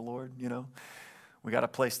 Praise the Lord, you know. We got a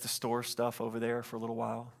place to store stuff over there for a little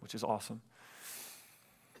while, which is awesome.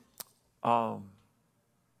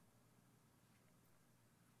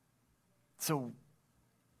 So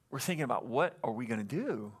we're thinking about what are we going to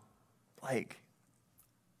do?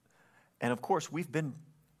 And of course, we've been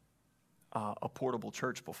a portable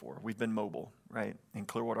church before. We've been mobile, right? In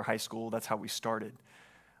Clearwater High School, that's how we started.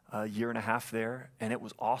 A year and a half there, and it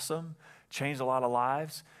was awesome. Changed a lot of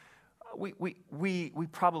lives. We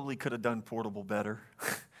probably could have done portable better.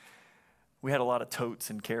 We had a lot of totes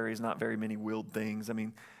and carries, not very many wheeled things. I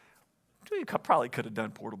mean, we probably could have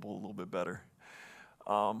done portable a little bit better.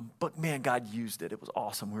 But man, God used it. It was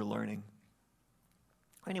awesome. We were learning.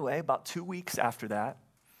 Anyway, about 2 weeks after that,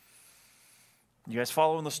 you guys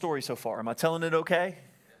following the story so far? Am I telling it okay?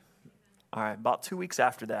 All right, about 2 weeks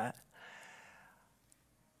after that,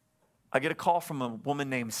 I get a call from a woman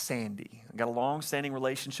named Sandy. I got a long-standing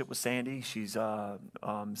relationship with Sandy.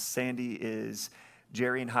 Sandy is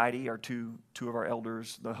Jerry and Heidi, our two of our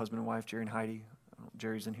elders, the husband and wife, Jerry and Heidi.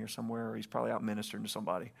 Jerry's in here somewhere, or he's probably out ministering to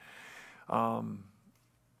somebody.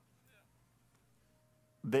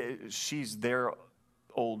 She's their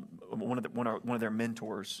one of their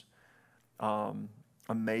mentors.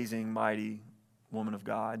 Amazing, mighty woman of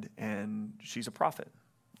God, and she's a prophet.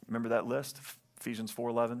 Remember that list? Ephesians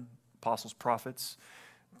 4:11, apostles, prophets.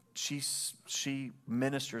 She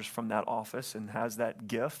ministers from that office and has that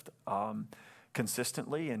gift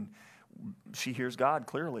consistently, and she hears God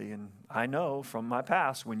clearly. And I know from my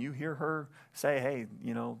past, when you hear her say, hey,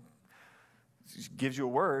 you know, gives you a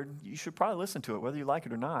word, you should probably listen to it, whether you like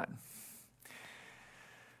it or not.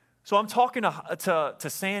 So I'm talking to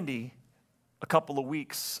Sandy a couple of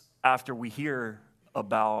weeks after we hear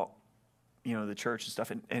about, the church and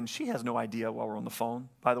stuff. And she has no idea while we're on the phone,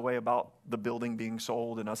 by the way, about the building being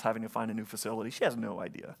sold and us having to find a new facility. She has no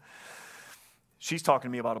idea. She's talking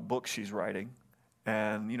to me about a book she's writing.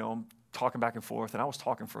 And, I'm talking back and forth. And I was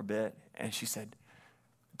talking for a bit. And she said,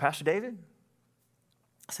 Pastor David?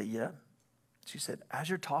 I said, yeah. She said, as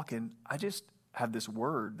you're talking, I just have this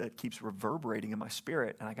word that keeps reverberating in my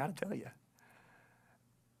spirit. And I got to tell you.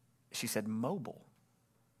 She said, mobile.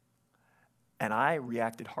 And I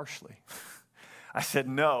reacted harshly. I said,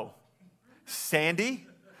 no. Sandy,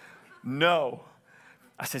 no.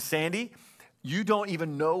 I said, Sandy, you don't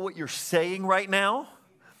even know what you're saying right now,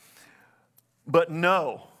 but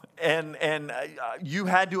no. And you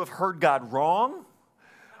had to have heard God wrong.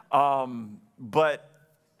 But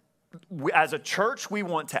as a church, we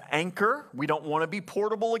want to anchor. We don't want to be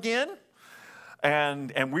portable again.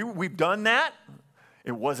 And we've done that.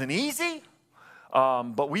 It wasn't easy.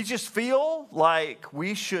 But we just feel like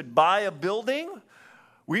we should buy a building.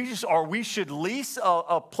 We should lease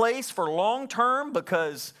a place for long term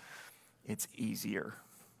because it's easier.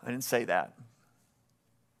 I didn't say that.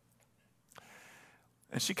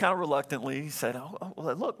 And she kind of reluctantly said, oh,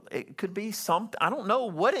 well, look, it could be something. I don't know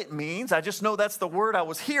what it means. I just know that's the word I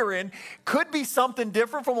was hearing. Could be something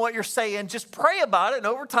different from what you're saying. Just pray about it. And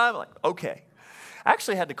over time, I'm like, okay. I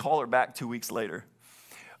actually had to call her back 2 weeks later.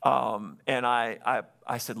 And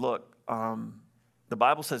I said, look, the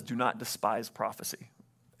Bible says do not despise prophecy.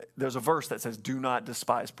 There's a verse that says do not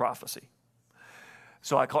despise prophecy.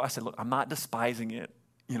 So I said, look, I'm not despising it.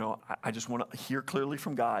 I just want to hear clearly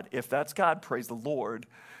from God. If that's God, praise the Lord.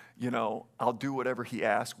 I'll do whatever he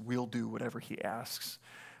asks. We'll do whatever he asks.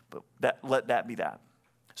 But let that be that.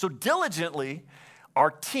 So diligently, our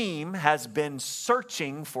team has been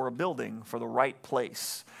searching for a building for the right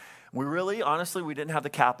place. Honestly, we didn't have the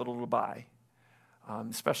capital to buy,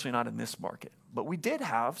 especially not in this market. But we did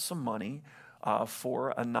have some money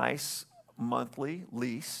for a nice monthly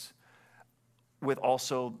lease with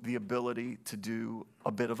also the ability to do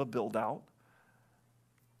a bit of a build out.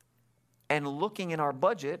 And looking in our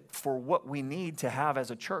budget for what we need to have as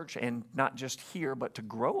a church, and not just here, but to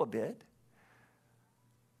grow a bit,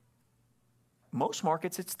 most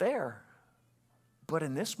markets it's there. But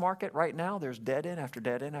in this market right now, there's dead end after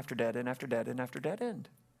dead end after dead end after dead end after dead end.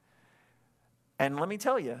 And let me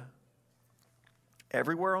tell you,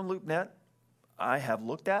 everywhere on LoopNet I have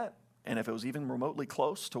looked at, and if it was even remotely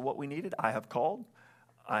close to what we needed, I have called.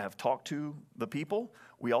 I have talked to the people.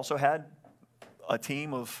 We also had a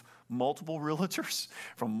team of multiple realtors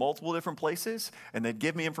from multiple different places, and they'd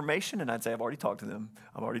give me information, and I'd say, I've already talked to them.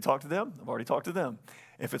 I've already talked to them. I've already talked to them.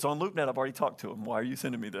 If it's on LoopNet, I've already talked to them. Why are you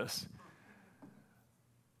sending me this?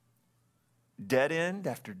 Dead end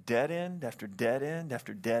after dead end after dead end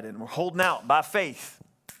after dead end. We're holding out by faith.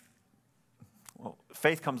 Well,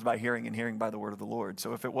 faith comes by hearing, and hearing by the word of the Lord.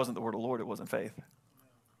 So if it wasn't the word of the Lord, it wasn't faith.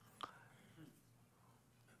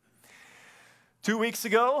 2 weeks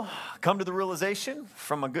ago, come to the realization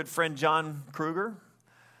from a good friend, John Kruger,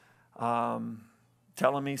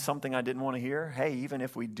 telling me something I didn't want to hear. Hey, even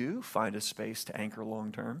if we do find a space to anchor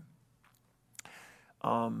long term,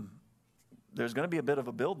 there's going to be a bit of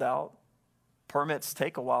a build out. Permits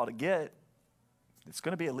take a while to get. It's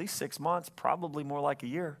going to be at least 6 months, probably more like a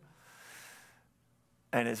year.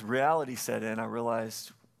 And as reality set in, I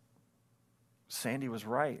realized Sandy was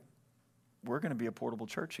right. We're going to be a portable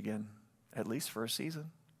church again, at least for a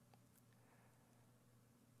season.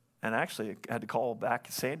 And actually, I had to call back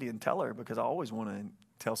Sandy and tell her, because I always want to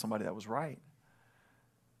tell somebody that was right.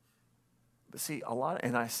 But see,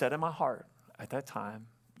 and I said in my heart at that time,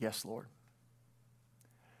 yes, Lord.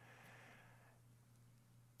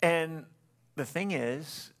 And the thing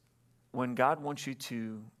is, when God wants you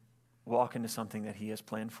to walk into something that he has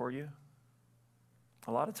planned for you,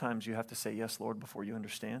 a lot of times you have to say, yes, Lord, before you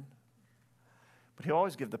understand. But he'll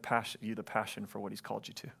always give you the passion for what he's called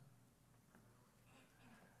you to.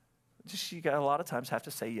 You got a lot of times have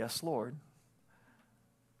to say, yes, Lord,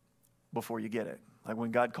 before you get it. Like when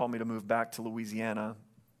God called me to move back to Louisiana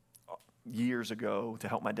years ago to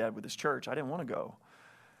help my dad with his church, I didn't want to go.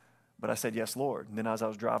 But I said, yes, Lord. And then as I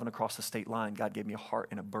was driving across the state line, God gave me a heart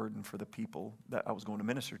and a burden for the people that I was going to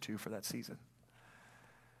minister to for that season.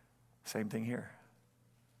 Same thing here.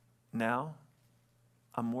 Now,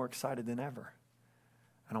 I'm more excited than ever.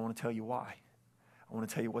 And I want to tell you why. I want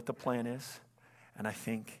to tell you what the plan is. And I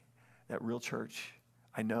think that Real Church,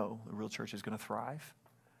 I know the Real Church is going to thrive.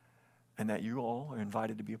 And that you all are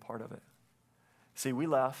invited to be a part of it. See, we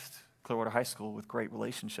left Clearwater High School with great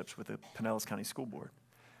relationships with the Pinellas County School Board.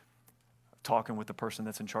 Talking with the person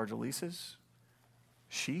that's in charge of leases,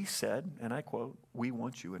 she said, and I quote, "We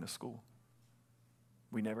want you in a school."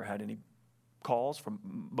 We never had any calls from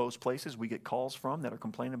most places we get calls from that are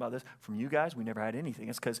complaining about this. From you guys, we never had anything.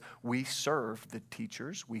 It's because we served the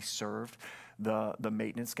teachers. We served the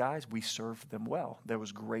maintenance guys. We served them well. There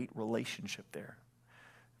was great relationship there.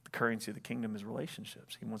 The currency of the kingdom is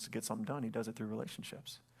relationships. He wants to get something done. He does it through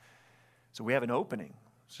relationships. So we have an opening.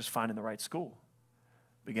 It's just finding the right school.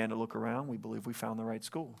 Began to look around. We believe we found the right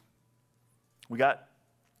school. We got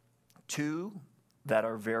 2 that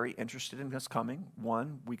are very interested in us coming.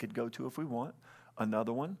 One we could go to if we want.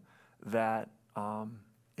 Another one that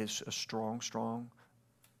is a strong.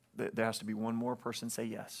 There has to be one more person say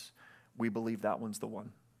yes. We believe that one's the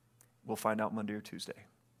one. We'll find out Monday or Tuesday.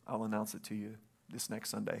 I'll announce it to you this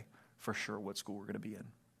next Sunday for sure what school we're going to be in.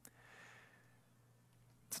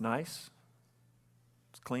 It's nice.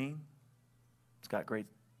 It's clean. It's got great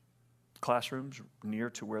classrooms near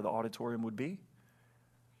to where the auditorium would be.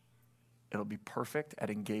 It'll be perfect at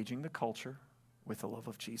engaging the culture with the love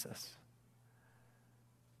of Jesus.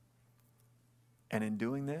 And in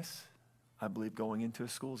doing this, I believe going into a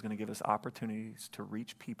school is going to give us opportunities to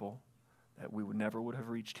reach people that we never would have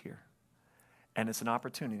reached here. And it's an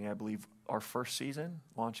opportunity. I believe our first season,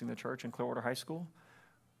 launching the church in Clearwater High School,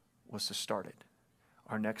 was to start it.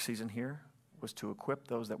 Our next season here was to equip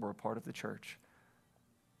those that were a part of the church,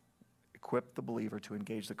 equip the believer to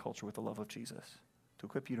engage the culture with the love of Jesus, to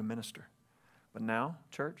equip you to minister. But now,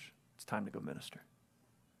 church, it's time to go minister.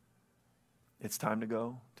 It's time to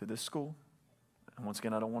go to this school. And once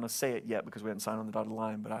again, I don't want to say it yet because we haven't signed on the dotted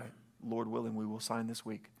line, but Lord willing, we will sign this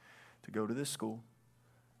week to go to this school.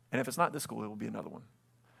 And if it's not this school, it will be another one.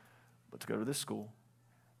 But to go to this school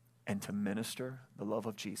and to minister the love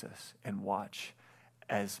of Jesus and watch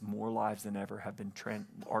as more lives than ever have been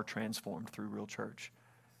are transformed through Real Church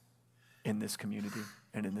in this community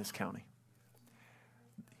and in this county.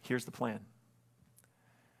 Here's the plan.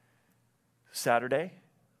 Saturday,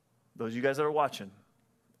 those of you guys that are watching,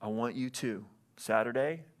 I want you to,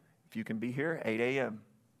 Saturday, if you can be here, 8 a.m.,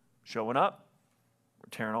 showing up, we're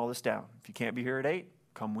tearing all this down. If you can't be here at 8,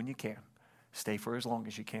 come when you can. Stay for as long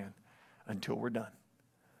as you can until we're done.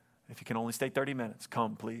 If you can only stay 30 minutes,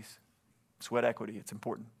 come, please. Sweat equity, it's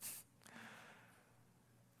important.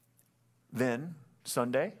 Then,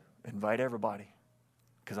 Sunday, invite everybody,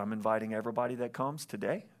 because I'm inviting everybody that comes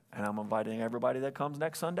today, and I'm inviting everybody that comes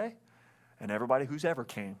next Sunday, and everybody who's ever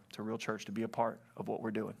came to Real Church to be a part of what we're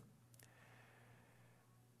doing.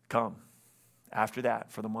 Come. After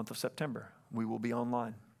that, for the month of September, we will be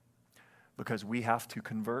online because we have to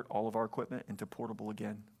convert all of our equipment into portable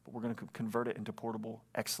again. But we're going to convert it into portable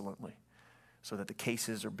excellently so that the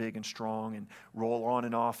cases are big and strong and roll on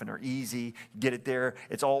and off and are easy. Get it there.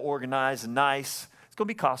 It's all organized and nice. It's going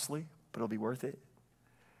to be costly, but it'll be worth it.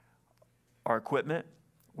 Our equipment,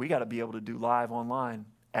 we got to be able to do live online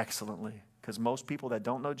excellently. Because most people that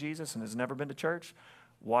don't know Jesus and has never been to church,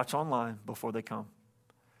 watch online before they come.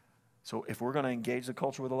 So if we're going to engage the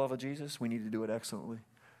culture with the love of Jesus, we need to do it excellently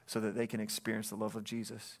so that they can experience the love of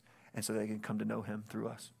Jesus and so they can come to know him through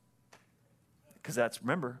us. Because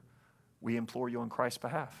remember, we implore you on Christ's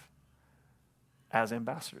behalf as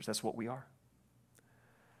ambassadors. That's what we are.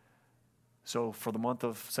 So for the month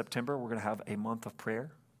of September, we're going to have a month of prayer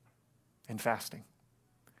and fasting.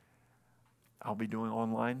 I'll be doing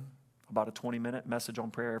online about a 20-minute message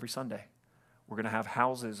on prayer every Sunday. We're going to have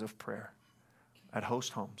houses of prayer at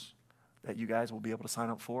host homes that you guys will be able to sign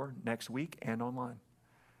up for next week and online.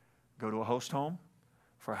 Go to a host home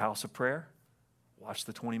for a house of prayer. Watch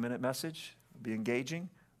the 20-minute message. Be engaging.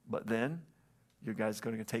 But then you guys are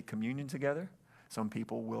going to take communion together. Some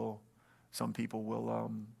people will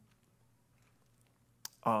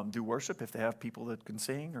do worship if they have people that can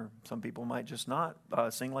sing, or some people might just not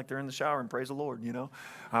sing like they're in the shower and praise the Lord, you know.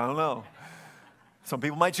 I don't know. Some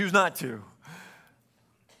people might choose not to.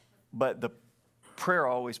 But the prayer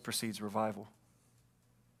always precedes revival.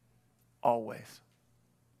 Always.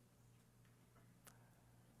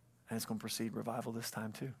 And it's going to precede revival this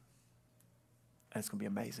time too. And it's going to be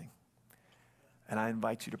amazing. And I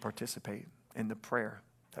invite you to participate in the prayer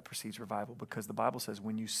that precedes revival, because the Bible says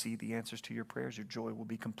when you see the answers to your prayers, your joy will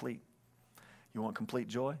be complete. You want complete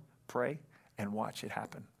joy? Pray and watch it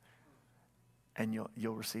happen. And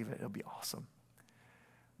you'll receive it. It'll be awesome.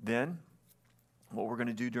 Then, what we're going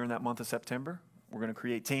to do during that month of September, we're going to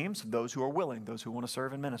create teams of those who are willing, those who want to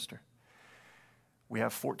serve and minister. We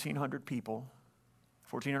have 1,400 people,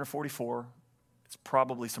 1,444. It's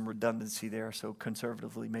probably some redundancy there, so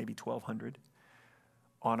conservatively maybe 1,200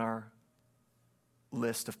 on our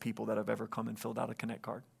list of people that have ever come and filled out a Connect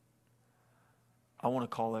card. I want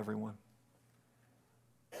to call everyone.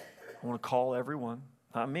 I want to call everyone,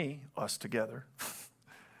 not me, us together,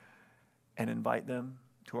 and invite them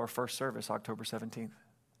to our first service, October 17th.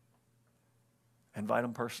 Invite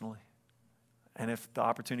them personally. And if the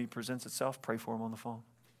opportunity presents itself, pray for them on the phone.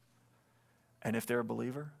 And if they're a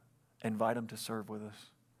believer, invite them to serve with us.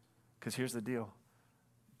 Because here's the deal.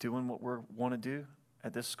 Doing what we want to do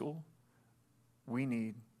at this school, we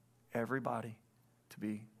need everybody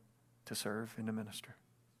to serve and to minister.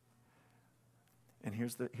 And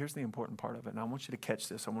here's the important part of it. And I want you to catch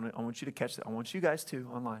this. I want you to catch this. I want you guys too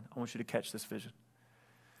online. I want you to catch this vision.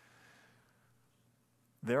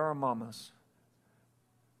 There are mamas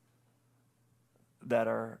that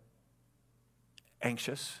are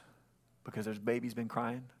anxious because their baby's been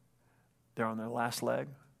crying. They're on their last leg.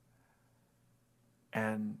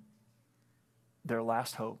 And their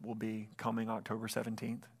last hope will be coming October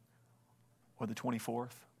 17th or the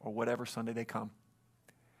 24th or whatever Sunday they come.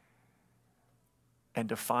 And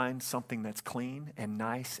to find something that's clean and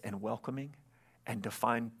nice and welcoming, and to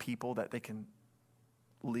find people that they can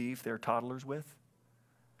leave their toddlers with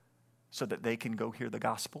so that they can go hear the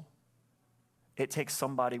gospel. It takes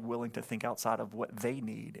somebody willing to think outside of what they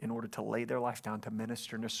need in order to lay their life down to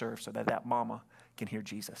minister and to serve so that that mama can hear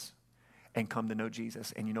Jesus and come to know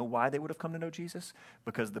Jesus. And you know why they would have come to know Jesus?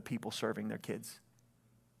 Because of the people serving their kids.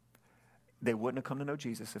 They wouldn't have come to know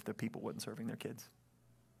Jesus if the people wasn't serving their kids.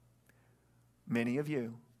 Many of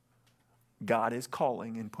you, God is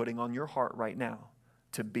calling and putting on your heart right now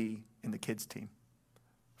to be in the kids team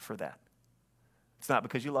for that. It's not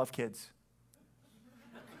because you love kids.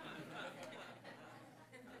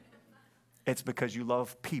 It's because you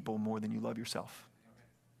love people more than you love yourself.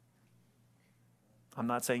 I'm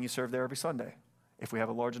not saying you serve there every Sunday. If we have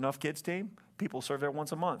a large enough kids team, people serve there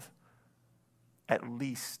once a month. At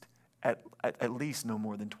least no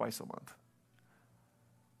more than twice a month.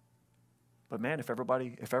 But man, if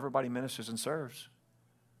everybody ministers and serves,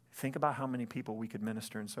 think about how many people we could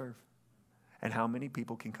minister and serve and how many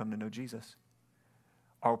people can come to know Jesus.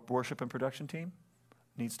 Our worship and production team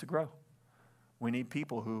needs to grow. We need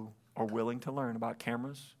people who are willing to learn about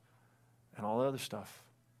cameras and all the other stuff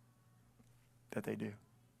that they do.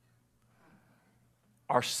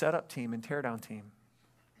 Our setup team and teardown team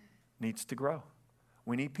needs to grow.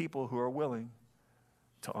 We need people who are willing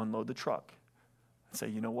to unload the truck and say,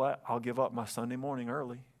 you know what, I'll give up my Sunday morning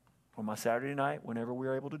early or my Saturday night whenever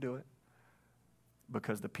we're able to do it,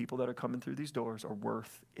 because the people that are coming through these doors are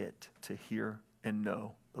worth it to hear and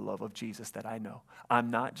know the love of Jesus that I know. I'm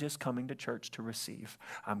not just coming to church to receive.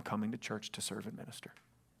 I'm coming to church to serve and minister,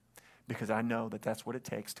 because I know that that's what it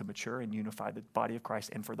takes to mature and unify the body of Christ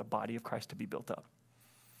and for the body of Christ to be built up.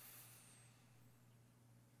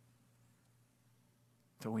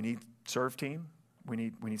 So we need serve team. We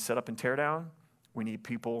need set up and tear down. We need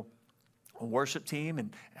people, a worship team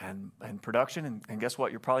and production. And guess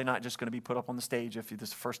what? You're probably not just going to be put up on the stage if this is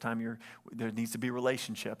the first time there needs to be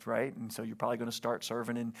relationships, right? And so you're probably going to start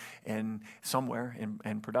serving in somewhere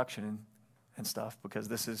in production and stuff, because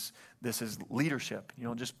this is leadership. You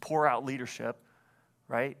don't just pour out leadership,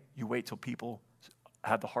 right? You wait till people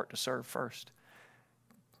have the heart to serve first.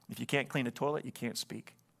 If you can't clean a toilet, you can't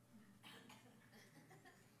speak.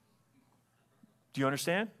 Do you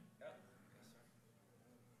understand?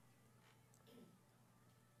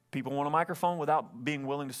 People want a microphone without being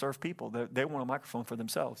willing to serve people. They want a microphone for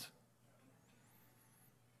themselves.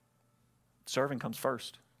 Serving comes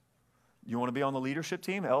first. You want to be on the leadership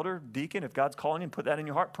team, elder, deacon, if God's calling you, put that in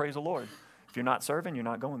your heart, praise the Lord. If you're not serving, you're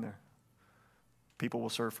not going there. People will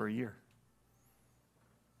serve for a year.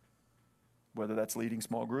 Whether that's leading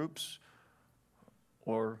small groups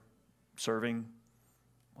or serving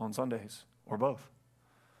on Sundays or both.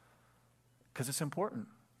 Because it's important.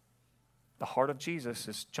 The heart of Jesus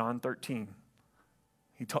is John 13.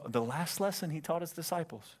 The last lesson he taught his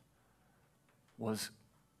disciples was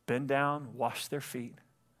bend down, wash their feet,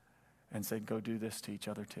 and say, go do this to each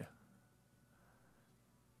other too.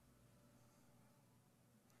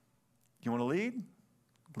 You want to lead?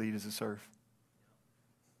 Lead as a serve.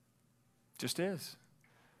 Just is.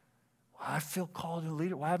 Well, I feel called to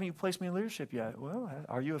leader. Why haven't you placed me in leadership yet? Well,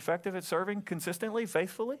 are you effective at serving consistently,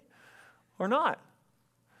 faithfully, or not?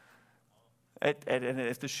 And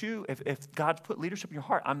if God's put leadership in your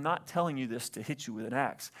heart, I'm not telling you this to hit you with an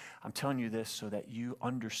axe. I'm telling you this so that you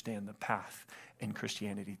understand the path in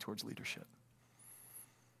Christianity towards leadership.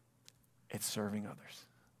 It's serving others.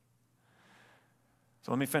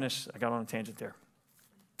 So let me finish. I got on a tangent there.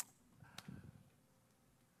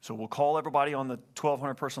 So we'll call everybody on the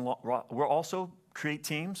 1,200 person. We'll also create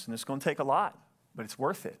teams, and it's going to take a lot, but it's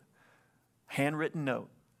worth it. Handwritten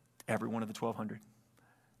note, every one of the 1,200.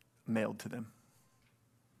 Mailed to them.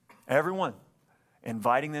 Everyone,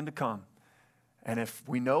 inviting them to come And if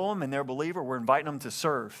we know them and they're a believer, we're inviting them to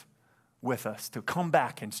serve with us, to come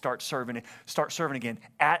back and start serving again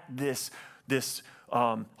at this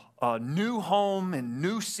new home and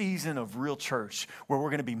new season of Real Church, where we're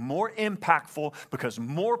going to be more impactful because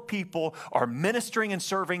more people are ministering and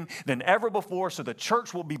serving than ever before. So the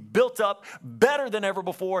church will be built up better than ever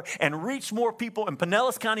before and reach more people in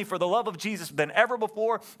Pinellas County for the love of Jesus than ever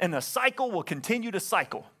before. And the cycle will continue to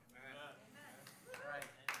cycle.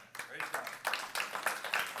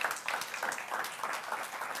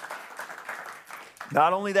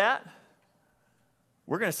 Not only that,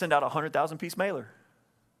 we're going to send out a 100,000-piece mailer.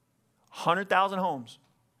 100,000 homes.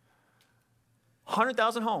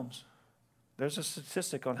 100,000 homes. There's a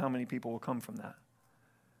statistic on how many people will come from that.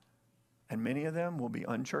 And many of them will be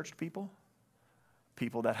unchurched people,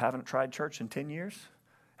 people that haven't tried church in 10 years,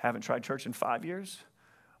 haven't tried church in 5 years,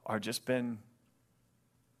 or just been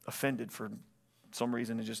offended for some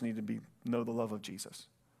reason and just need to know the love of Jesus.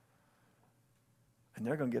 And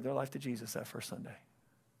they're going to give their life to Jesus that first Sunday.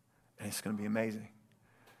 And it's going to be amazing.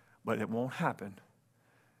 But it won't happen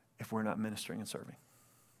if we're not ministering and serving.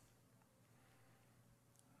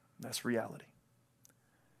 That's reality.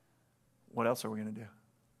 What else are we going to do?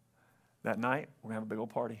 That night, we're going to have a big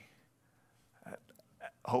old party.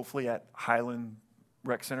 Hopefully at Highland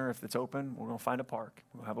Rec Center, if it's open, we're going to find a park.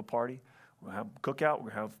 We'll have a party. We'll have a cookout.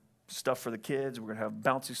 We're going to have stuff for the kids. We're going to have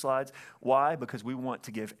bouncy slides. Why? Because we want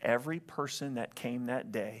to give every person that came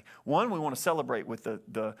that day. One, we want to celebrate with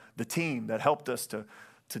the team that helped us to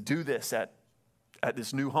do this at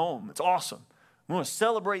this new home. It's awesome. We want to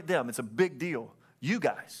celebrate them. It's a big deal. You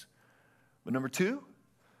guys. But number two,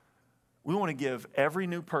 we want to give every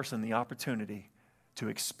new person the opportunity to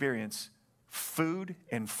experience food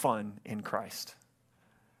and fun in Christ.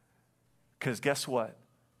 Because guess what?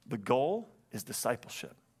 The goal is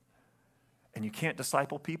discipleship. And you can't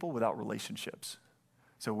disciple people without relationships.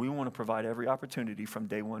 So we want to provide every opportunity from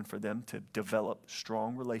day one for them to develop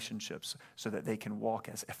strong relationships so that they can walk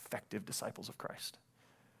as effective disciples of Christ.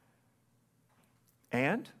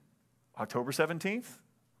 And October 17th,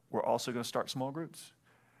 we're also going to start small groups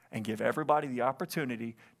and give everybody the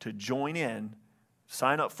opportunity to join in,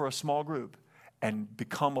 sign up for a small group, and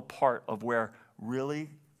become a part of where really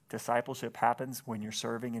discipleship happens when you're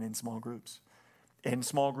serving and in small groups. In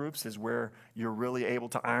small groups is where you're really able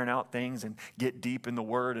to iron out things and get deep in the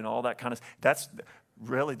Word and all that kind of. That's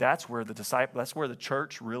where the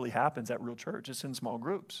church really happens at Real Church. It's in small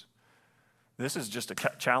groups. This is just a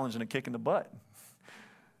challenge and a kick in the butt,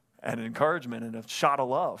 and an encouragement and a shot of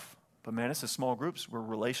love. But man, it's in small groups where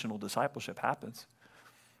relational discipleship happens.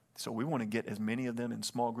 So we want to get as many of them in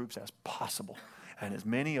small groups as possible. And as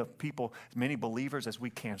many believers as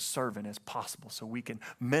we can serve in as possible, so we can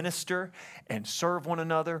minister and serve one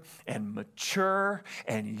another and mature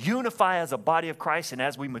and unify as a body of Christ. And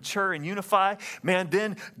as we mature and unify, man,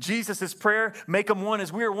 then Jesus' prayer, make them one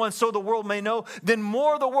as we are one, so the world may know. Then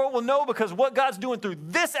more of the world will know, because what God's doing through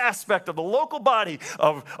this aspect of the local body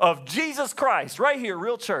of Jesus Christ, right here,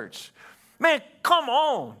 Real Church. Man, come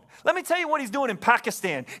on. Let me tell you what he's doing in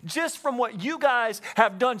Pakistan, just from what you guys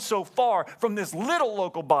have done so far from this little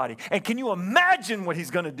local body. And can you imagine what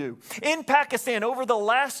he's going to do? In Pakistan, over the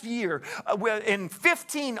last year, in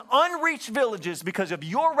 15 unreached villages, because of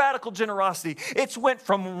your radical generosity, it's went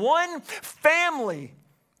from one family,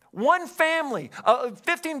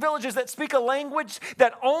 15 villages that speak a language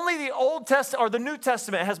that only the Old Testament or the New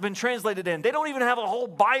Testament has been translated in. They don't even have a whole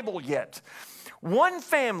Bible yet. One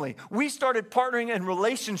family, we started partnering in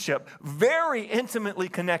relationship, very intimately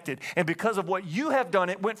connected. And because of what you have done,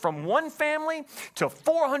 it went from one family to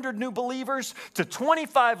 400 new believers, to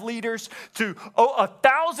 25 leaders, to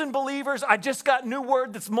 1,000 believers. I just got new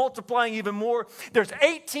word that's multiplying even more. There's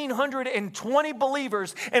 1,820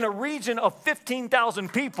 believers in a region of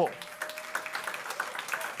 15,000 people.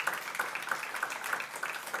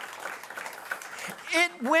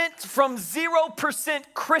 It went from 0%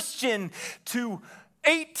 Christian to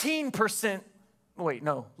 18%,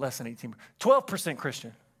 less than 18%, 12%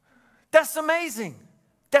 Christian. That's amazing.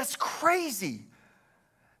 That's crazy.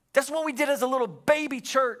 That's what we did as a little baby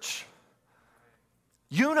church,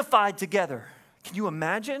 unified together. Can you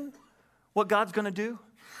imagine what God's going to do?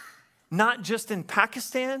 Not just in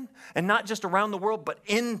Pakistan and not just around the world, but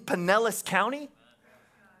in Pinellas County.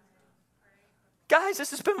 Guys,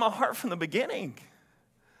 this has been my heart from the beginning.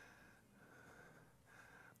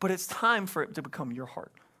 But it's time for it to become your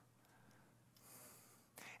heart.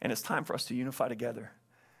 And it's time for us to unify together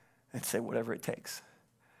and say whatever it takes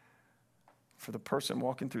for the person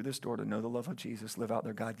walking through this door to know the love of Jesus, live out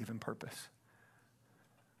their God-given purpose.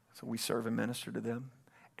 So we serve and minister to them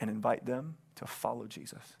and invite them to follow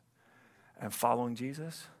Jesus And following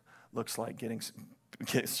Jesus looks like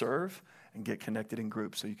get serve and get connected in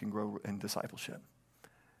groups so you can grow in discipleship.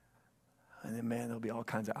 And then, man, there'll be all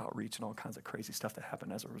kinds of outreach and all kinds of crazy stuff that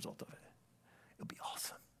happen as a result of it. It'll be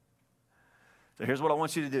awesome. So here's what I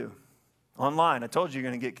want you to do. Online, I told you you're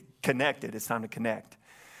going to get connected. It's time to connect.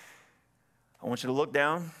 I want you to look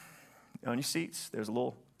down on your seats. There's a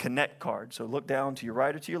little connect card. So look down to your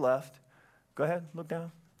right or to your left. Go ahead, look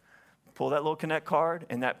down. Pull that little connect card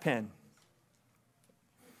and that pen.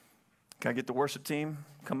 Can I get the worship team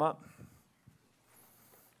come up?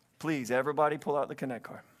 Please, everybody pull out the connect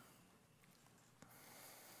card.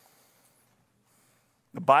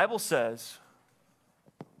 The Bible says,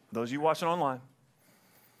 those of you watching online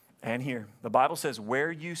and here, the Bible says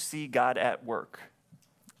where you see God at work.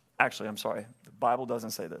 Actually, I'm sorry, the Bible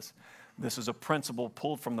doesn't say this. This is a principle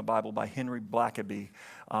pulled from the Bible by Henry Blackaby,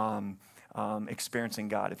 Experiencing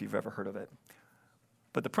God, if you've ever heard of it.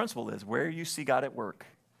 But the principle is where you see God at work,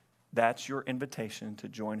 that's your invitation to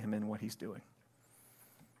join him in what he's doing.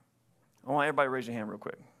 I want everybody to raise your hand real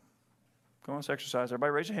quick. Go on, let's exercise.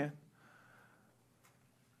 Everybody raise your hand.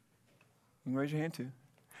 You can raise your hand too.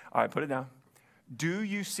 All right, put it down. Do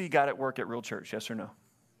you see God at work at Real Church? Yes or no?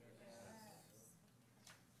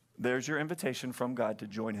 There's your invitation from God to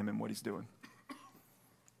join him in what he's doing.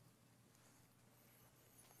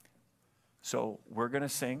 So we're going to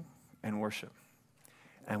sing and worship,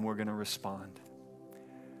 and we're going to respond.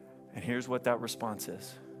 And here's what that response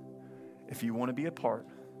is. If you want to be a part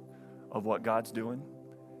of what God's doing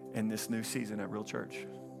in this new season at Real Church,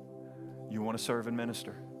 you want to serve and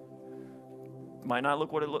minister. Might not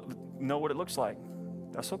know what it looks like.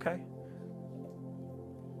 That's okay.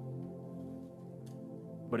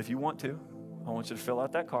 But if you want to, I want you to fill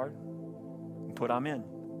out that card and put I'm in.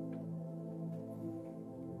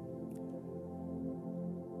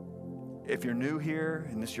 If you're new here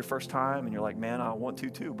and this is your first time and you're like, man, I want to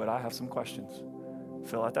too, but I have some questions.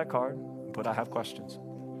 Fill out that card and put I have questions.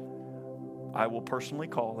 I will personally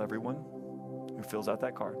call everyone who fills out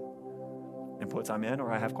that card and puts I'm in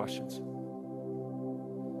or I have questions.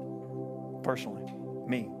 Personally,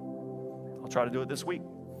 me. I'll try to do it this week.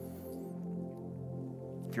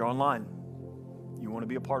 If you're online, you want to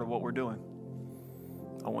be a part of what we're doing,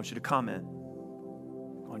 I want you to comment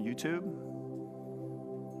on YouTube,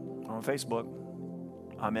 on Facebook,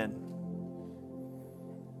 I'm in,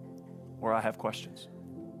 or I have questions.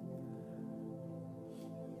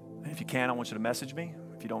 And if you can, I want you to message me.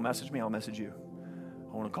 If you don't message me, I'll message you.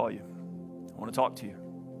 I want to call you. I want to talk to you.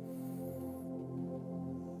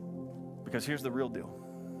 Because here's the real deal.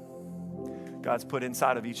 God's put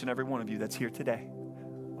inside of each and every one of you that's here today,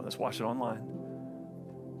 well, let's watch it online,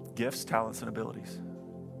 gifts, talents, and abilities,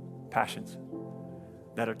 passions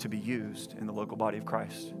that are to be used in the local body of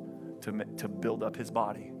Christ to build up his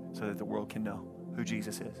body so that the world can know who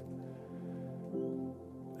Jesus is.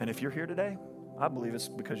 And if you're here today, I believe it's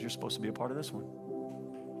because you're supposed to be a part of this one.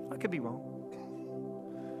 I could be wrong.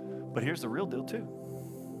 But here's the real deal too.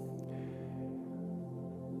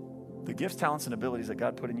 The gifts, talents, and abilities that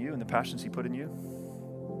God put in you and the passions he put in you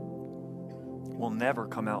will never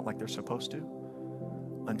come out like they're supposed to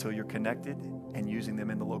until you're connected and using them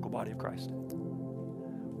in the local body of Christ.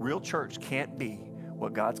 Real church can't be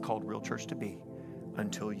what God's called Real Church to be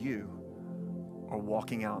until you are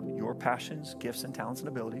walking out your passions, gifts, and talents and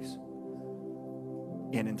abilities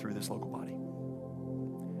in and through this local body.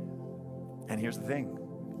 And here's the thing.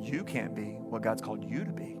 You can't be what God's called you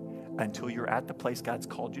to be until you're at the place God's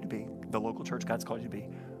called you to be, the local church God's called you to be,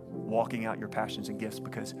 walking out your passions and gifts,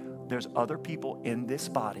 because there's other people in this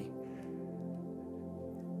body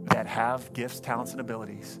that have gifts, talents, and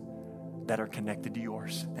abilities that are connected to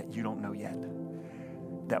yours that you don't know yet.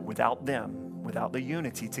 That without them, without the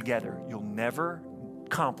unity together, you'll never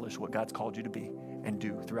accomplish what God's called you to be and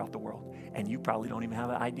do throughout the world. And you probably don't even have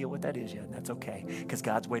an idea what that is yet, and that's okay, because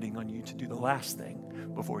God's waiting on you to do the last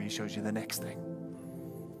thing before he shows you the next thing.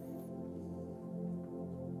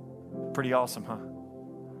 Pretty awesome, huh?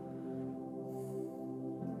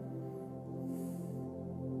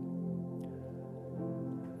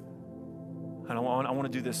 And I want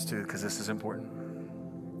to do this too, because this is important.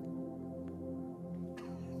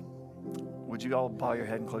 Would you all bow your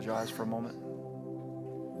head and close your eyes for a moment?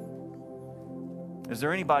 Is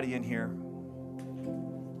there anybody in here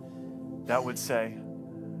that would say,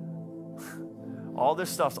 all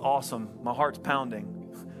this stuff's awesome, my heart's pounding,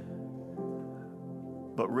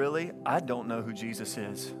 but really, I don't know who Jesus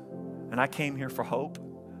is. And I came here for hope.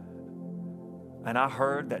 And I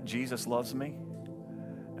heard that Jesus loves me.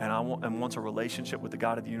 And wants a relationship with the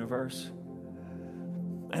God of the universe.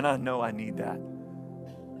 And I know I need that.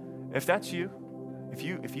 If that's you,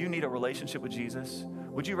 If you need a relationship with Jesus,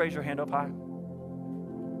 would you raise your hand up high?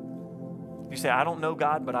 You say, I don't know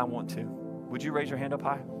God, but I want to. Would you raise your hand up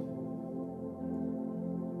high?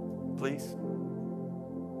 Please.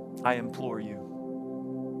 I implore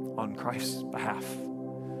you on Christ's behalf.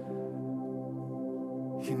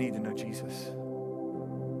 You need to know Jesus.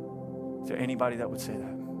 Is there anybody that would say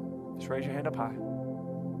that? Just raise your hand up high.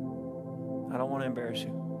 I don't want to embarrass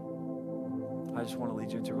you. I just want to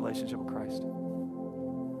lead you into a relationship with Christ.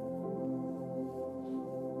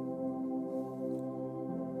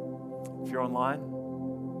 If you're online,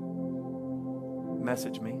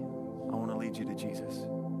 message me. I want to lead you to Jesus.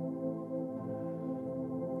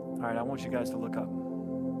 All right, I want you guys to look up.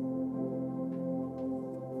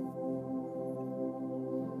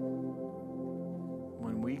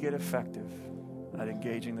 When we get effective at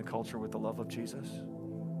engaging the culture with the love of Jesus,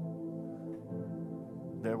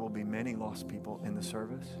 there will be many lost people in the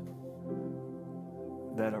service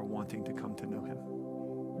that are wanting to come to know him.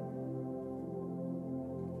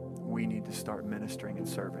 We need to start ministering and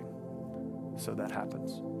serving so that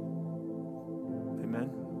happens.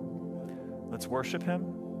 Amen. Let's worship him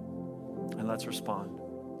and let's respond.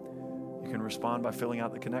 You can respond by filling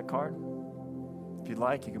out the Connect card. If you'd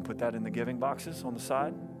like, you can put that in the giving boxes on the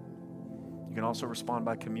side. You can also respond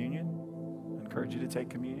by communion. I encourage you to take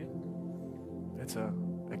communion. It's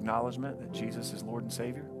an acknowledgement that Jesus is Lord and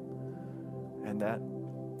Savior, and that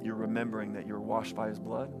you're remembering that you're washed by his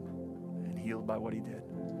blood and healed by what he did.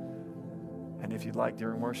 And if you'd like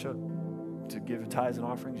during worship to give tithes and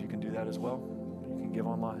offerings, you can do that as well. You can give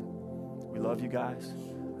online. We love you guys,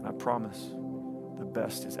 and I promise the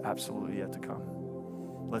best is absolutely yet to come.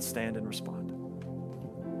 Let's stand and respond.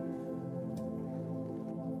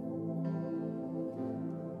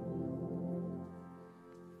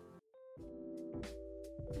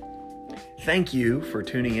 Thank you for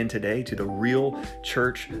tuning in today to the Real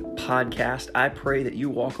Church Podcast. I pray that you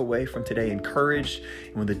walk away from today encouraged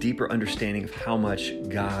and with a deeper understanding of how much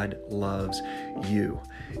God loves you.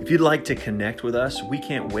 If you'd like to connect with us, we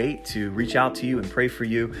can't wait to reach out to you and pray for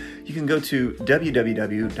you. You can go to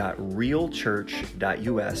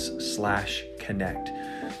www.realchurch.us/connect.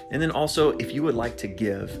 And then also, if you would like to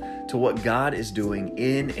give to what God is doing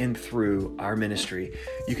in and through our ministry,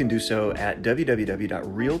 you can do so at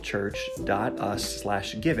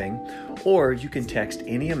www.realchurch.us/giving, or you can text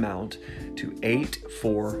any amount to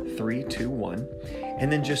 84321, and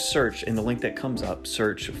then just search in the link that comes up,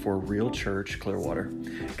 search for Real Church Clearwater.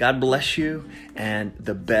 God bless you, and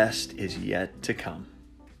the best is yet to come.